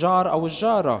الجار أو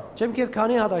الجارة. Չեմ քեր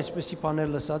քանի հատ այսպեսի բաներ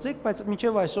լսած եք, բայց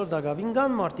մինչև այսօր դակավին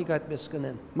կան մարդիկ այդպես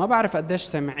կնեն։ ما بعرف قديش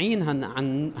سامعين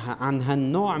عن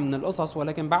هالنوع من القصص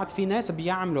ولكن بعد في ناس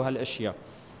بيعملوا هالاشياء.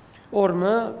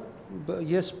 Օրմը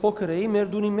ես փոքր էի,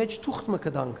 մեր դունի մեջ թուղթ մը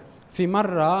կդանք։ في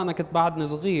مرة أنا كنت بعدني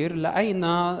صغير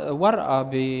لقينا ورقة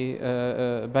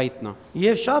ببيتنا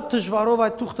Եվ շատ դժվարով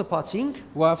այդ թուղթը բացինք,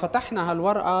 وفتحنا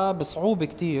هالورقة بصعوبة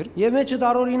كتير եւ մեջը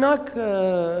դարօրինակ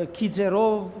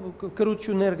քիծերով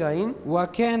կրություններ կային։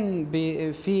 وكان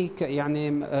في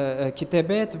يعني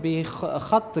كتابات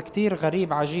بخط كتير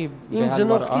غريب عجيب Իմ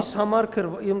بهالورقة. ծնողքիս համար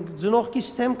իմ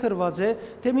ծնողքիս թեմ կրված է,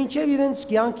 թե մինչև իրենց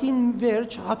կյանքին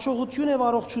վերջ հաջողություն եւ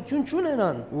առողջություն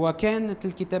չունենան։ وكانت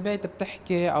الكتابات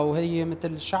بتحكي أو هي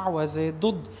مثل شعوذة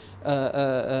ضد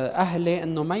أهلي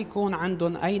إنه ما يكون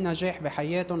عندهم أي نجاح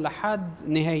بحياتهم لحد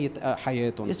نهاية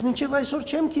حياتهم. Ես մինչև այսօր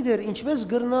չեմ գիտեր ինչպես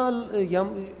գրնալ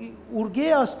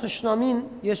ուրգեաս տշնամին,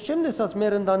 ես չեմ տեսած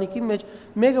մեր ընտանիքի մեջ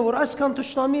մեկը որ այսքան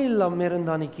տշնամի է լավ մեր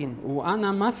ընտանիքին։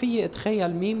 وأنا ما في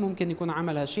أتخيل مين ممكن يكون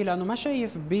عمل هالشيء لأنه ما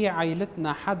شايف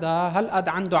بعائلتنا حدا هالقد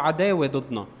عنده عداوة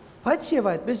ضدنا. Բայց եւ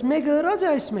այդպես մեկը հրած է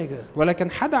այս մեկը։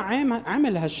 ولكن حدا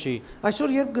عمل هالشيء. Այսօր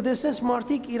երբ գտեսնես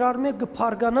մարդիկ իրար մեկ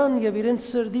գփարգանան եւ իրենց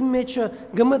սրդի մեջը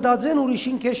գմդածեն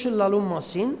ուրիշին քեշը լալու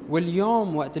մասին,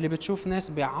 واليوم وقت اللي بتشوف ناس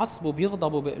بيعصبوا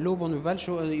بيغضبوا بقلوبهم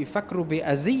ببلشوا يفكروا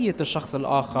بأذية الشخص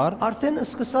الآخر արդեն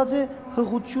սկսած է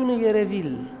հղությունը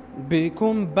երևիլ։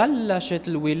 بيكون بلشت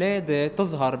الولادة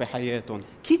تظهر بحياتهم.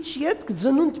 Քիչ յետ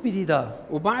ծնունդ պիտի դա։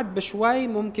 وبعد بشوي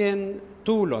ممكن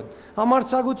تولد.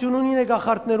 Համարցակություն ունին է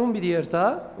գախարտներում պիտի երթա։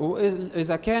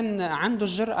 وإذا كان عنده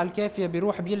الجرأة الكافية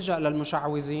بيروح بيلجأ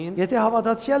للمشعوذين. Եթե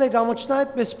հավատացյալ է գամոչնա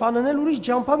այդպես բանանել ուրիշ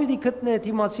ջամփա պիտի գտնե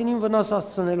թիմացինին վնաս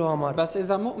հասցնելու համար։ بس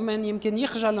إذا مؤمن يمكن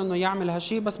يخجل إنه يعمل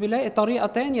هالشيء بس بيلاقي طريقة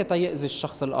تانية تيأذي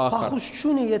الشخص الآخر. Փախուս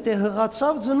չունի, եթե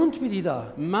հղացավ ծնունդ պիտի դա։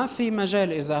 ما في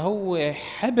مجال إذا هو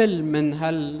حبل من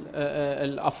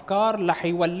الأفكار رح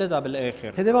يولدها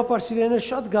بالآخر. Հետևաբար սիրելիներ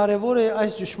շատ կարևոր է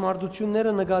այս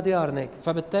ճշմարտությունները նկատի առնեք։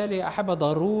 فبالتالي أحب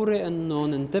ضروري إنه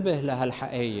ننتبه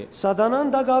لهالحقائق.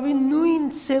 Սատանան դակավի նույն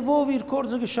ցևով իր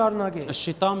կորձը կշարունակե։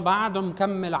 الشيطان بعده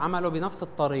مكمل عمله بنفس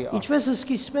الطريقة. Ինչպես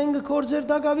սկիզբեն կորձեր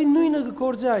դակավի նույնը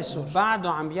կորձի այսօր։ بعده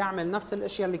عم بيعمل نفس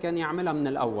الأشياء اللي كان يعملها من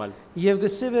الأول. Եվ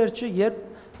գսե վերջը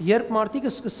երբ մարդիկ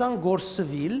սկսան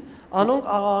գործսվիլ, անոնք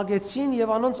աղաղագեցին եւ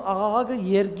անոնց աղաղակը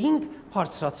երգինք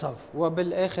բարձրացավ։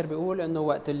 وبالآخر بيقول إنه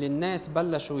وقت اللي الناس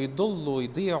بلشوا يضلوا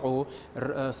يضيعوا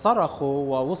صرخوا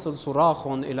ووصل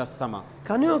صراخهم إلى السماء.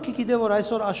 Քանի օքի գիտե որ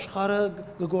այսօր աշխարհը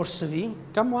կգործվի,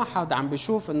 كم واحد عم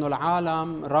بيشوف إنه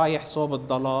العالم رايح صوب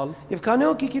الضلال. եւ քանի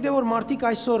օքի գիտե որ մարդիկ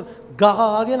այսօր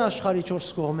գաղաղագեն աշխարհի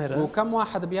 4 կողմերը։ وكم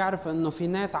واحد بيعرف إنه في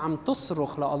ناس عم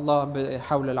تصرخ لله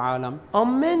حول العالم.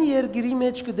 Ամեն երկրի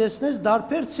մեջ կդեսնես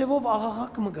դարբեր ցևով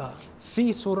աղաղակ մգա։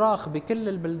 في صراخ بكل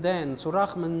البلدان،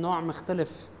 صراخ من نوع مختلف.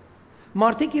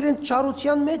 Մարդիկ իրենց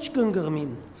չարության մեջ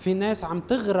կընկղմին في ناس عم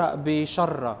تغرق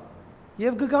بشرها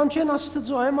եւ կգանչեն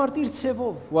Աստծո այ մարդ իր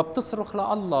ցևով։ وبتصرخ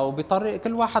لله وبطريق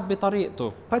كل واحد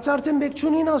بطريقته. Բայց արդեն բեք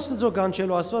չունին Աստծո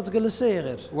կանչելու, Աստված գլսե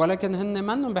եղեր։ ولكن هن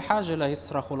منهم بحاجة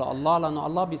ليصرخوا لله لأنه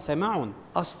الله بيسمعهم.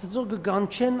 Աստծո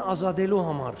կգանչեն ազատելու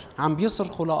համար։ عم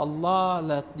بيصرخوا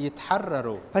لله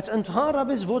ليتحرروا Բայց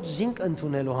ընդհանրապես ոչ զինք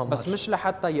ընդունելու بس համար։ مش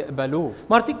لحتى يقبلوه.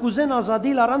 Մարդիկ կուզեն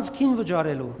ազատիլ առանց քին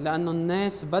վճարելու։ لأنه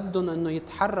الناس بدهم إنه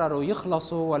يتحرروا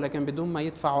يخلصوا ولكن بدون ما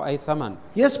يدفعوا أي ثمن.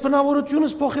 Ես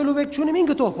բնավորությունս փոխելու բեք չունիմ,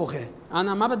 ինքը թող փոխե։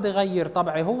 أنا ما بدي غير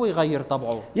طبعي، هو يغير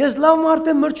طبعه. Ես լավ մարդ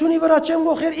եմ, մրջունի վրա չեմ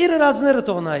գողեր, իր հրացները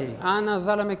թողնայի։ أنا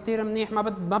زلمة كتير منيح، ما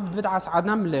بدي بدعس على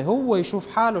نملة، هو يشوف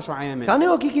حاله شو عامل. Քանի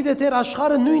օքի գիտե թե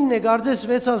աշխարհը նույնն է, գարձես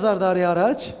 6000 տարի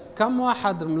առաջ։ كم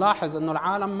واحد ملاحظ إنه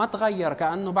العالم ما تغير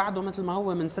كأنه بعده مثل ما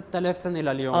هو من 6000 سنة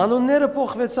لليوم. Անունները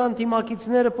փոխվեցան,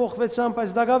 թիմակիցները փոխվեցան,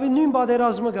 բայց դակավի նույն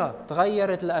բادرազմը կա։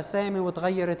 تغيرت الأسامي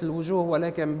وتغيرت الوجوه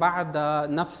ولكن بعده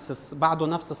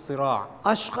نفس الصراع.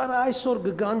 Աշխարհը այսօր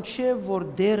կգանչե, որ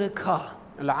դերը կա։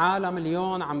 العالم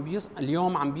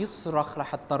اليوم عم بيصرخ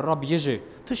لحتى الرب يجي.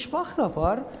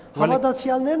 Թշպախտաբար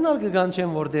հավատացյալներն ալ կգանչեն,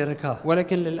 որ դերը կա։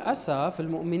 ولكن للأسف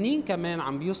المؤمنين كمان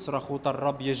عم بيصرخوا تا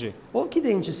الرب يجي. Ով գիտե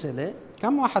ինչ ասել է։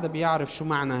 كم واحد بيعرف شو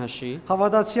معنى هالشي؟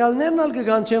 Հավատացյալներն ալ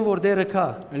կգանչեն, որ դերը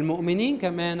կա։ المؤمنين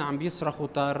كمان عم بيصرخوا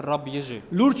تا الرب يجي.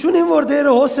 Լուրչունին, որ դերը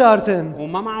հոս է արդեն։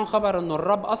 وما معهم خبر انه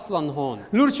الرب اصلا هون.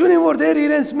 Լուրչունին, որ դերը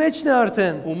իրենց մեջն է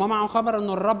արդեն։ وما معهم خبر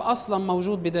انه الرب اصلا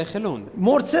موجود بداخلهم.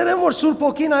 Մորցեր են, որ Սուրբ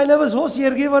Օքին այլևս հոս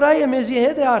երկրի վրա է, մեզի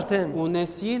հետ է արդեն։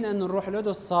 وناسيين انه الروح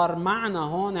القدس صار معنا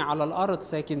هون على الارض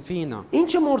ساكن فينا.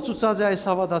 Ինչը մորցուցած է այս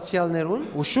հավատացյալներուն։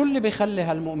 وشو اللي بيخلي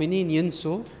هالمؤمنين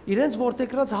ينسوا؟ Իրենց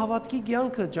որտեքրած հավատքի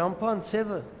կյանքը, ջամփան,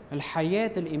 ցևը։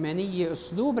 الحياة الإيمانية،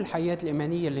 أسلوب الحياة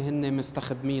الإيمانية اللي هن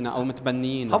مستخدمينها أو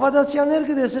متبنيينها. Հավատացյալներ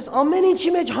կդեսես ամեն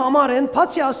ինչի մեջ համար են,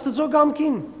 բացի Աստծո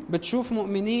կամքին։ بتشوف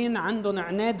مؤمنين عندهم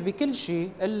عناد بكل شيء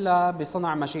إلا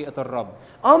بصنع مشيئة الرب.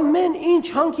 Ամեն ինչ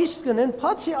հանգիստ կնեն,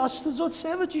 բացի Աստծո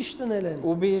ցևը ճիշտ դնել են։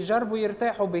 وبيجربوا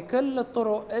يرتاحوا بكل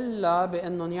الطرق إلا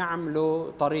بأنهم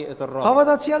يعملوا طريقة الرب.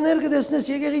 Հավատացյալներ կդեսնես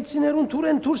եկեղեցիներուն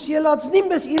թուրեն դուրս ելածնին,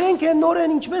 պես իրենք են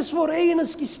նորեն ինչպես որ էին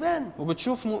սկիզբեն։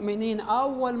 وبتشوف مؤمنين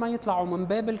أول ما يطلعوا من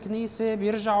باب الكنيسة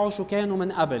بيرجعوا شو كانوا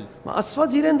من قبل.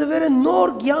 Աստված իրեն դվեր է նոր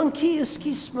կյանքի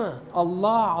սկիզբը։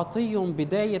 الله عطيهم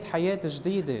بداية حياة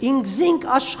جديدة. Ինքզինք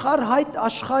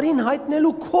աշխարհին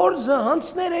հայտնելու կորզը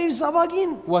հանցներ է իր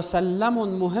զավակին։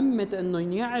 وسلمهم مهمة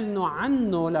إنه يعلنوا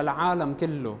عنه للعالم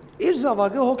كله. Իր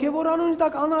զավակը հոգևոր անունի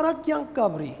տակ անարակ կյանք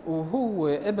կաբրի։ وهو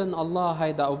ابن الله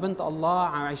هيدا أو بنت الله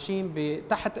عايشين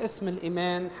تحت اسم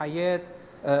الإيمان حياة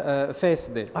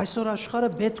فاسدة. Այսօր աշխարհը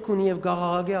պետք ունի եւ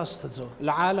գաղաղագե Աստծո։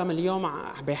 العالم اليوم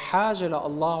بحاجة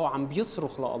لله وعم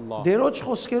بيصرخ لله. Դերոջ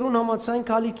խոսքերուն համաձայն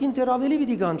քալիքին դեր ավելի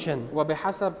պիտի կանչեն։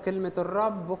 وبحسب كلمة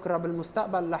الرب بكرة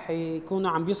بالمستقبل رح يكونوا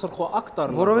عم بيصرخوا أكثر.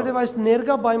 Որովհետեւ այս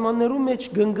ներկա պայմաններում մեջ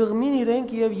գնգղմին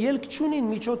իրենք եւ ելք չունին,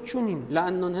 միջոց չունին։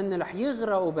 لأنهم هن رح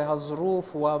يغرقوا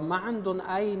بهالظروف وما عندهم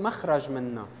أي مخرج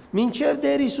منها. Մինչև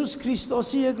Տեր Հիսուս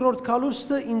Քրիստոսի երկրորդ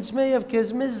քալուստը ինձ մե եւ քեզ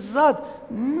մեզ զատ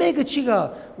մեկը չի գա,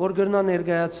 որ գրնա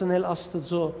ներկայացնել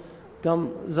Աստծո կամ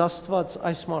զաստված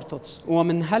այս մարդոց։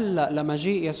 ومن هلا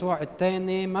لمجيء يسوع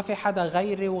الثاني ما في حدا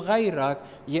غيري وغيرك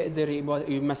يقدر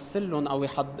يمثل لهم او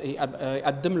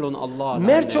يقدم لهم الله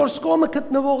Մեր للناس. 4 կողմը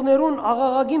գտնվողներուն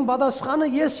աղաղագին պատասխանը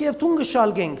ես եւ դու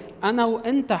կշալգենք։ انا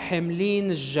وانت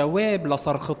حاملين الجواب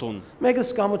لصرختهم.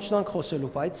 Մեկս կամոչնանք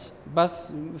խոսելու, բայց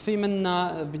بس في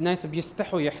منا ناس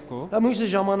بيستحوا يحكوا մյուսը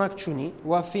ժամանակ չունի,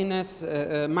 وفي ناس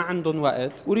ما عندهم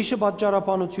وقت ուրիշը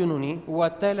պատճառաբանություն ունի։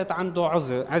 والثالث عنده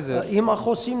عذر. Հիմա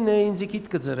խոսիմն է ինձ իքիդ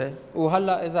կծրե,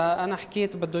 وهلا اذا انا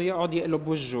حكيت بده يقعد يقلب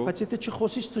وجهه բայց եթե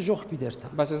չխոսից դժոխք բիդերթա։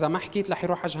 بس اذا ما حكيت رح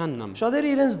يروح على جهنم.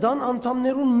 Շատերը իրենց դան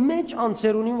անդամներուն մեջ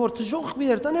անցեր ունին, որ դժոխք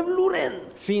բիդերթան եւ լուրեն։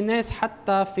 في ناس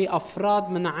حتى في افراد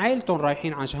من عائلتهم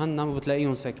رايحين على جهنم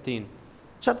وبتلاقيهم ساكتين.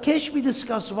 Շատ քեշ պիտի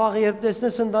սկաս վաղ երբ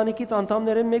տեսնես ընտանիքիդ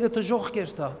անդամները մեկը դժոխք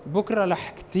կերտա։ بكره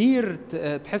رح كثير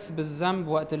تحس بالذنب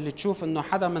وقت اللي تشوف انه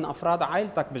حدا من افراد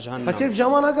عائلتك Բայց بجهنم. երբ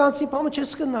ժամանակը անցի, բամը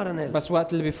չես կնարնել։ بس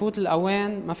وقت اللي بفوت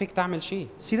الاوان ما فيك تعمل شيء.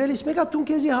 Սիրելիս մեկը դու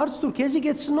քեզի հարց դուր, քեզի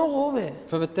գեցնող ով է։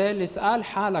 فبالتالي اسال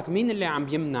حالك مين اللي عم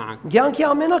يمنعك؟ Գյանքի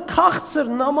ամենաքաղցր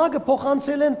նամակը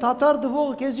փոխանցել են թաթար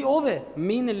դվողը քեզի ով է։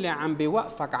 مين اللي عم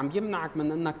بيوقفك عم يمنعك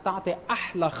من انك تعطي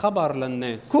احلى خبر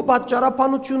للناس؟ Քո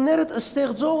պատճառաբանություններդ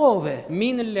ստեղծող ով է։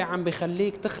 مين اللي عم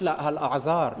بيخليك تخلق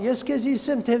هالاعذار؟ Ես քեզի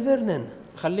ասեմ թե վերնեն։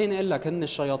 خليني اقول لك هن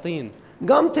الشياطين.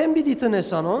 Գամ թեմ պիտի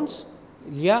տնես անոնց,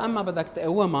 يا اما بدك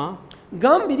تقومها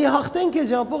գամ պիտի հաղթեն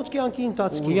քեզի ամբողջ կյանքի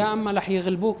ընթացքին։ ويا اما رح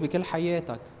يغلبوك بكل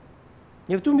حياتك.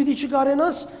 Եվ դու պիտի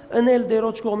չկարենաս ընել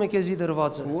դերոջ կողմը քեզի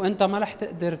դրվածը։ وانت ما رح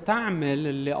تقدر تعمل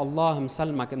اللي الله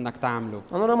مسلمك انك تعمله.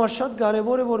 Անորոշ շատ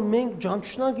կարևոր է որ մենք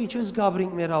ջանչնանք ինչպես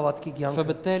գաբրինք մեր հավատքի կյանքը։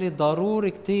 فبالتالي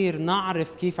ضروري كثير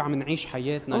نعرف كيف عم نعيش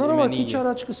حياتنا Անորոշ քիչ الإيمانية.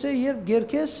 առաջ կսե երբ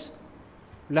գերքես,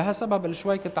 لهالسبب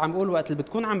شوي كنت عم بقول وقت اللي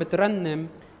بتكون عم بترنم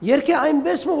երկե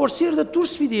այնպես որ սիրտը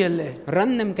դուրս պիտի ելլե։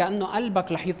 رنم كأنه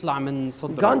قلبك رح يطلع من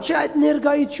صدرك. Գանչի այդ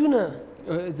ներգայությունը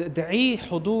دعيه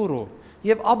حضوره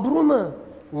եւ ապրումը,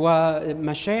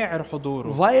 ومشاعر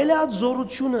حضوره վայելի այդ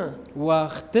զորությունը,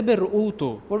 واختبر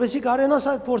قوته որովհետեւ կարենաս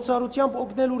այդ փորձառությամբ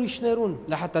օգնել ուրիշներուն։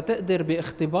 لحتى تقدر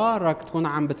باختبارك تكون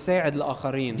عم بتساعد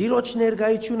الآخرين. Դիրոջ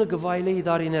ներգայությունը գվայելեի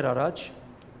դարիներ առաջ։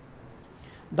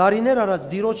 Դարիներ առաջ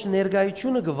դիրոջ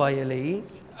ներգայությունը գվայելեի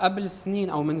قبل سنين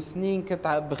او من سنين كنت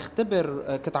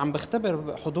عم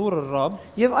بختبر حضور الرب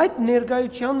եւ այդ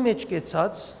ներգայության մեջ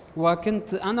կեցած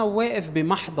وكنت انا واقف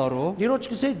بمحضره. դիրոջ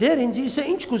կսե դեր ինձ իսե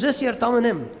ինչ կուզես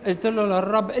երթամնեմ։ قلت له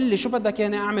للرب قل لي شو بدك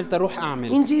ياني اعمل تروح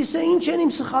اعمل. Ինձ իսե ինչ են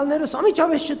իմ սխալներս,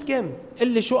 ամիջավես չտկեմ։ قل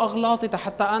لي شو اغلاطي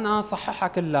حتى انا صححها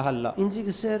كلها هلا. Ինձ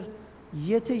գսեր,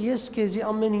 եթե ես քեզի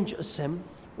ամեն ինչ ասեմ,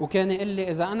 وكان يقول لي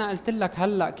اذا انا قلت لك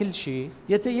هلا كل شيء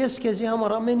եթե ես քեզի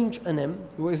համար ամեն ինչ ընեմ,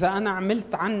 واذا انا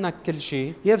عملت عنك كل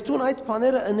شيء եւ դու այդ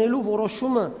բաները ընելու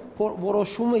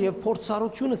որոշումը եւ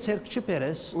փորձառությունը ցերկ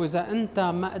չբերես, واذا انت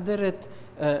ما قدرت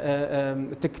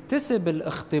تكتسب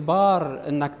الاختبار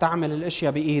انك تعمل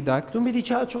الاشياء بايدك դու մի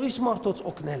դիչաճողիս մարդոց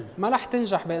օգնել։ ما رح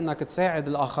تنجح بانك تساعد Սո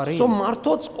الاخرين.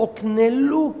 մարդոց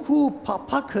օգնելու քու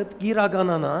փափակդ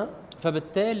գիրականանա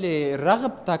فبالتالي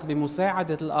رغبتك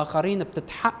بمساعدة الآخرين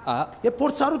بتتحقق եւ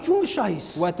փորձառություն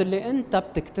շահիս։ وقت اللي أنت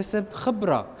بتكتسب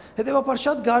خبرة. Հետևաբար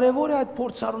շատ կարեւոր է այդ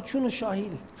փորձառությունը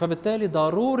շահիլ։ فبالتالي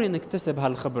ضروري نكتسب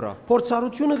هالخبرة.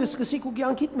 Փորձառությունը կսկսի քու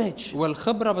կյանքիդ մեջ։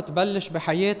 والخبرة بتبلش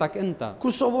بحياتك أنت.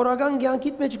 Քու սովորական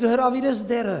կյանքիդ մեջ կհրավիրես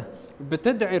դերը։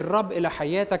 بتدعي الرب إلى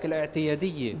حياتك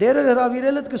الاعتيادية. Դերը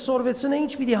հրավիրելդ կսորվեցնե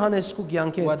ինչ պիտի հանես քու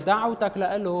կյանքիդ։ ودعوتك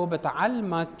له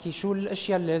بتعلمك شو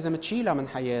الأشياء اللي لازم تشيلها من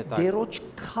حياتك. Դերոջ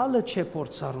քալը չէ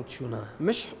փորձառությունը։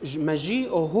 مش مجيئه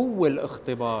هو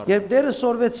الاختبار. Երբ դերը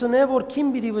սորվեցնե որ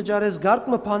քին պիտի վճարես,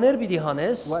 գարկմը բաներ պիտի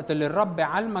հանես, وقت اللي الرب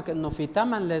بيعلمك انه في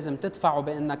ثمن لازم تدفعه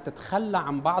بانك تتخلى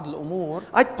عن بعض الامور.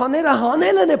 այդ բաները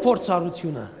հանելն է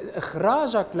փորձառությունը։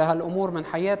 اخراجك لهالامور من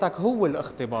حياتك هو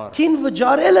الاختبار. Քին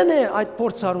վճարելն է այդ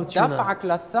փորձառությունը։ دفعك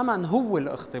للثمن هو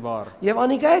الاختبار. Եվ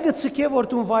անիկա է գցկե որ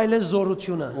դու վայելես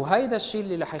زورությունը։ وهيدا الشيء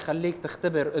اللي رح يخليك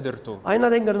تختبر قدرته. Այն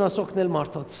ադեն գրնաս օգնել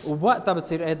մարդոց։ وبوقتها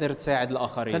بتصير قادر تساعد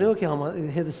الاخرين. Քանիոքի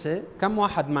հետս է։ كم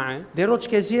واحد معي Դերոջ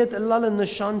քեզի հետ լալը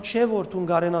նշան չէ որ դու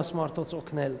կարենաս մարդոց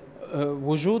օգնել։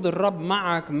 وجود الرب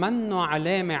معك منه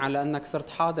علامة على انك صرت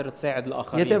حاضر تساعد Եթե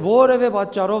الاخرين. որևէ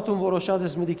պատճառով դու որոշած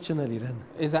ես միտիկ չնել իրեն։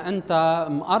 اذا انت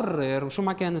مقرر وشو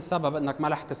ما كان السبب انك ما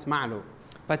رح تسمع له.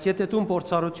 Բայց եթե դու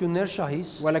փորձառություններ շահիս,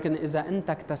 ولكن اذا انت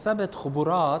اكتسبت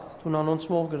خبرات դու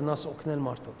անոնցմով գրնաս օգնել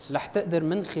մարդոց։ رح تقدر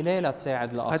من خلالها تساعد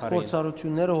Այդ الاخرين.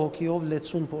 փորձառությունները հոգիով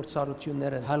լեցուն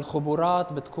փորձառություններ են։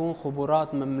 هالخبرات بتكون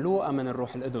خبرات مملوءة من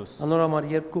الروح القدس. Անորոմար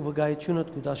երբ քու վկայությունդ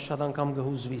կուտաս շատ անգամ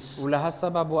կհուզվիս։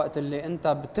 ولهالسبب وقت اللي انت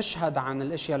بتشهد عن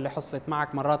الاشياء اللي حصلت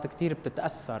معك مرات كتير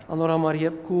بتتأثر. Անորոմար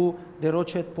երբ քու դերոջ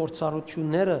հետ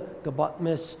փորձառությունները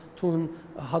կբացմես, թուն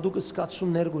հadouk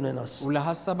սկացումներ կունենաս։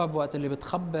 ولهالسبب وقت اللي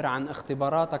بتخبر عن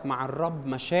اختباراتك مع الرب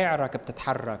مشاعرك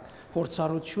بتتحرك.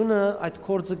 Փորձառությունը այդ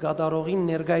կորձը գադարողին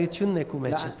ներկայությունն է քու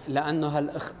մեջդ։ لأنه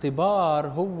هالاختبار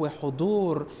هو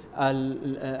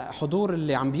حضور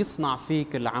اللي عم بيصنع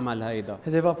فيك العمل هيدا.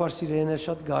 Հետևաբար սիրելիներ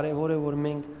շատ կարևոր է որ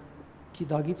մենք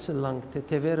գիտագից լանք թե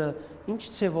թևերը ինչ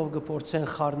ցևով կփորձեն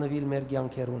խառնվել մեր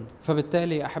կյանքերուն։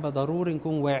 فبالتالي أحبة ضروري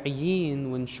نكون واعيين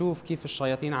ونشوف كيف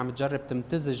الشياطين عم تجرب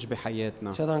تمتزج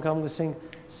بحياتنا. Շատ անգամ գսենք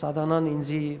սատանան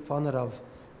ինձի բաներով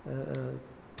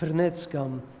բռնեց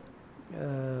կամ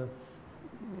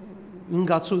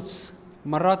ինգացուց։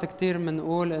 مرات كتير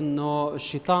منقول إنه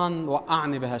الشيطان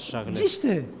وقعني بهالشغلة. Ճիշտ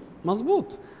է։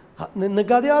 مزبوط.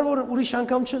 Նկատի առ որ ուրիշ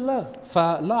անգամ չլա։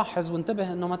 فلاحظ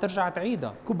وانتبه إنه ما ترجع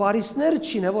تعيدها. Քու բարիսներ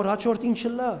չինե որ հաջորդին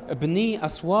չլա։ ابني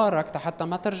أسوارك حتى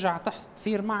ما ترجع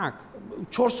تصير معك.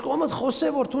 4 կողմդ խոսե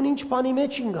որ դու ինչ բանի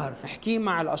մեջ ինգար։ احكي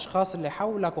مع الأشخاص اللي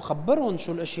حولك وخبرهم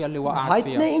شو الأشياء اللي وقعت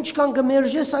Հայտնե فيها. ինչքան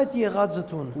կմերժես այդ եղածը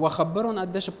դուն։ وخبرهم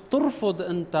قديش بترفض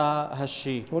أنت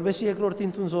هالشي Որովհետեւ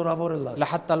երկրորդին դուն զորավոր լաս։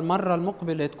 لحتى المرة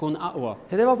المقبلة تكون أقوى.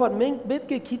 Հետևաբար մենք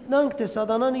պետք է գիտնանք թե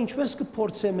սատանան ինչպես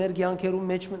կփորձե մեր կյանքերում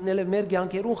մեջ մտնել եւ մեր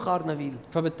կյանքերուն խառնվել։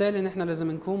 فبالتالي نحن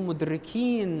لازم نكون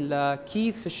مدركين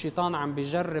لكيف الشيطان عم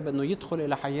بيجرب انه يدخل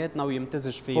الى حياتنا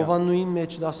ويمتزج فيها. Հովաննուին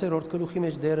մեջ 10-րդ գլուխի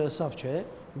մեջ դերը ասավ չէ,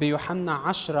 بيوحنا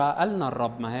 10 قالنا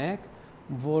الرب ما هيك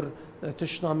որ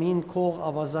տշնամին քող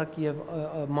ավազակ եւ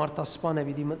մարտասպան է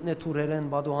պիտի մտնե թուրերեն,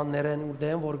 բադուհաններեն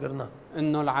ուրդեն որ գրնա։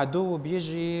 انه العدو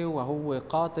بيجي وهو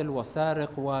قاتل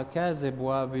وسارق وكاذب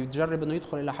وبيجرب انه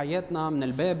يدخل الى حياتنا من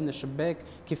الباب من الشباك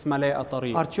كيف ما لاقى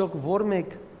طريق. Արդյոք որ մեկ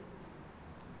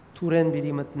թուրեն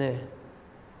պիտի մտնե։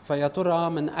 فيا ترى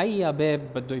من اي باب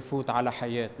بده يفوت على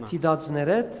حياتنا؟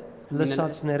 Թիդածներդ,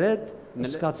 լսածներդ,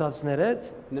 սկացածներդ,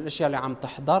 من الاشياء اللي عم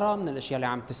تحضرها، من الاشياء اللي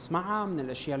عم تسمعها، من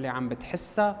الاشياء اللي عم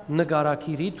بتحسها،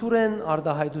 նկարակիրի թուրեն,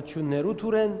 արդահայտություններու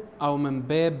թուրեն, او من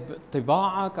باب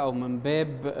طباعك او من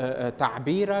باب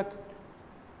تعبيرك.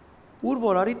 ուր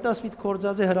որ արիտ 10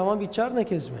 կորձած է հրաման վիճարն է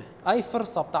քեզ մե։ اي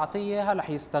فرصه بتعطيه اياها رح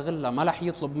يستغلها، ما رح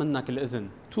يطلب منك الاذن.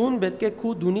 Տուն պետք է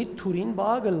քու դունի թուրին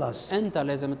բաղալաս։ انت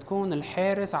لازم تكون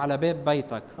الحارس على باب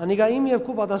بيتك. Անիկա իմ եւ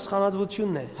քու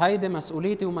պատասխանատվությունն է։ هيدي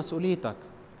مسؤوليتي ومسؤوليتك.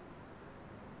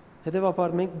 Հետևաբար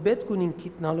մենք պետք ունենք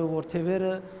գիտնալու որ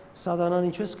թևերը սատանան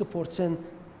ինչպես կփորձեն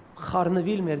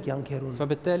խառնվել մեր կյանքերուն։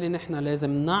 فبالتالي نحن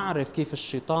لازم نعرف كيف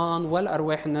الشيطان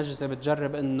والارواح النجسه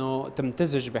بتجرب انه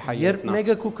تمتزج Երբ بحياتنا.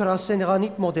 մեկը քու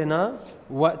քրասենյանիդ մոտենա,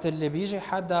 وقت اللي بيجي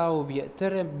حدا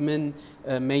وبيقترب من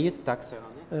ميتك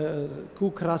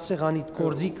քու քրասենյանիդ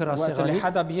կորձի وقت اللي քրասենյանիդ,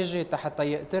 حدا بيجي حتى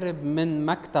يقترب من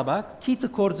مكتبك քիթը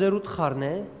կորձերուդ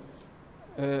խառնե,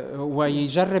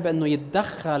 ويجرب انه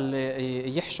يتدخل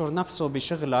يحشر نفسه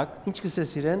بشغلك. ինչ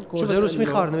կսես իրեն, Շու կորձերուց մի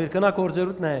բտել խառնվիր, կնա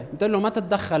կորձերուդ նայ։ بتقول له ما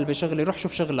تتدخل بشغلي، روح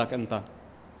شوف شغلك انت.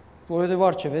 Որովհետեւ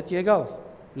արչեվետ եկավ։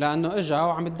 لانه اجا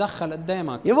وعم يتدخل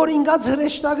قدامك. Եվ որ ինգած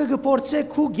հրեշտակը կփորձե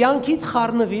քու կյանքիդ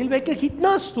խառնվել, բեկը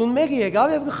գիտնաս տուն մեկը եկավ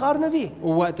եւ կխառնվի։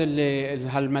 ووقت اللي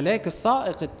هالملاك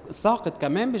الساقط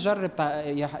كمان بجرب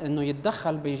انه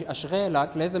يتدخل باشغالك،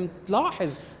 لازم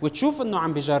تلاحظ وتشوف انه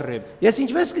عم بجرب. Ես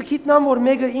ինչպես կգիտնամ որ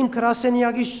մեկը իմ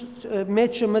քրասենյակի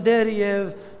մեջ մդեր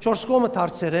եւ 4 կողմը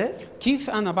դարձեր է, كيف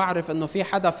انا بعرف انه في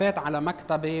حدا فات على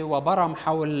مكتبي وبرم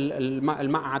حول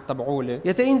المقعد تبعولي؟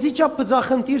 եթե ինձի չափ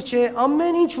բծախնդիր չէ,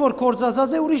 ամեն ինչ որ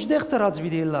կորձածած է ուրիշ դեղ տրած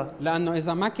վիդելա։ لانه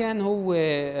اذا ما كان هو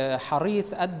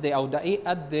حريص قدي او دقيق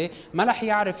قدي ما رح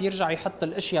يعرف يرجع يحط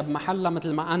الاشياء بمحلها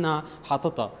مثل ما انا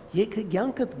حاططها. Եկը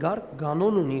կյանքդ գար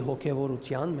կանոն ունի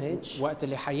հոգեվորության մեջ وقت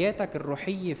اللي حياتك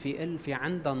الروحيه في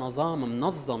عندها نظام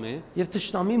منظمه، եւ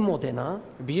տշնամի մոտենա,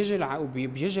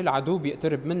 بيجي العدو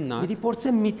بيقترب منك. պիտի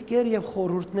փորձեմ միտքեր եւ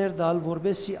խորհուրդներ տալ,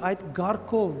 որբեսի այդ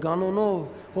գարկով, կանոնով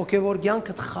հոգեվոր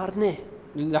կյանքդ խառնե։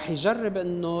 رح يجرب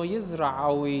انه يزرع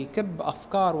او يكب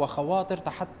افكار وخواطر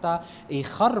حتى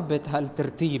يخربط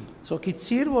هالترتيب.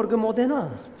 Սոքիցիր որ կմոտենա։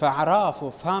 فعرف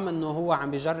وفهم انه هو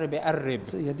عم بيجرب يقرب.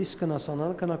 Եդիս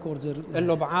կնասանալ կնա կորձեր։ قل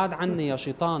له بعاد عني يا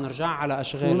شيطان، ارجع على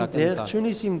اشغالك Դեր انت.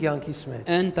 չունիս իմ կյանքիս մեջ։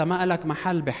 انت ما لك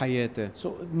محل بحياتي.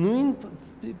 Նույն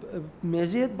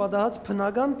մեզի հետ բադած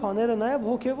բնական բաները նաև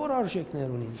հոգեվոր արժեքներ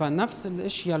ունին։ فنفس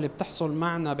الاشياء اللي بتحصل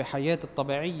معنا بحياة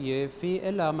الطبيعية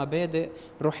في لها مبادئ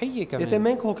روحية Եթե كمان.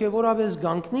 մենք հոգեվորապես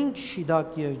գանքնենք շիդակ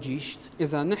եւ ճիշտ,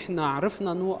 إذا نحن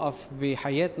عرفنا نوقف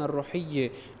بحياتنا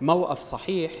الروحية موقف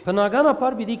صحيح،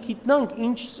 բնականաբար պիտի գիտնանք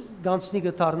ինչ գանցնի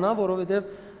կդառնա, որովհետեւ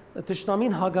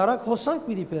տշնամին հագարակ հոսանք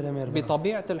պիտի բերե մեր վրա։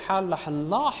 بطبيعة الحال رح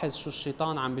نلاحظ شو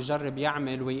الشيطان عم بيجرب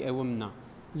يعمل ويقاومنا.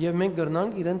 եւ մենք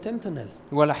կրնանք իրեն թեմ տնել։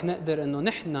 ورح نقدر انه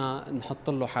نحن نحط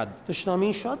له حد.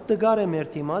 Տշնամին շատ դգար է մեր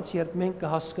դիմաց, երբ մենք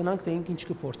կհասկանանք թե ինք ինչ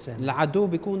կփորձեն։ العدو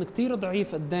بيكون كتير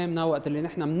ضعيف قدامنا وقت اللي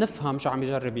نحن بنفهم شو عم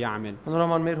يجرب يعمل.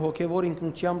 Անորոման մեր հոգեվոր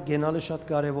ինքնությամբ գենալը շատ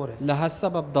կարեւոր է։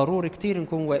 لهالسبب ضروري كتير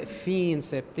نكون واقفين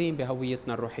ثابتين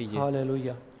بهويتنا الروحية.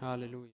 Հալելույա։ هاليلويا.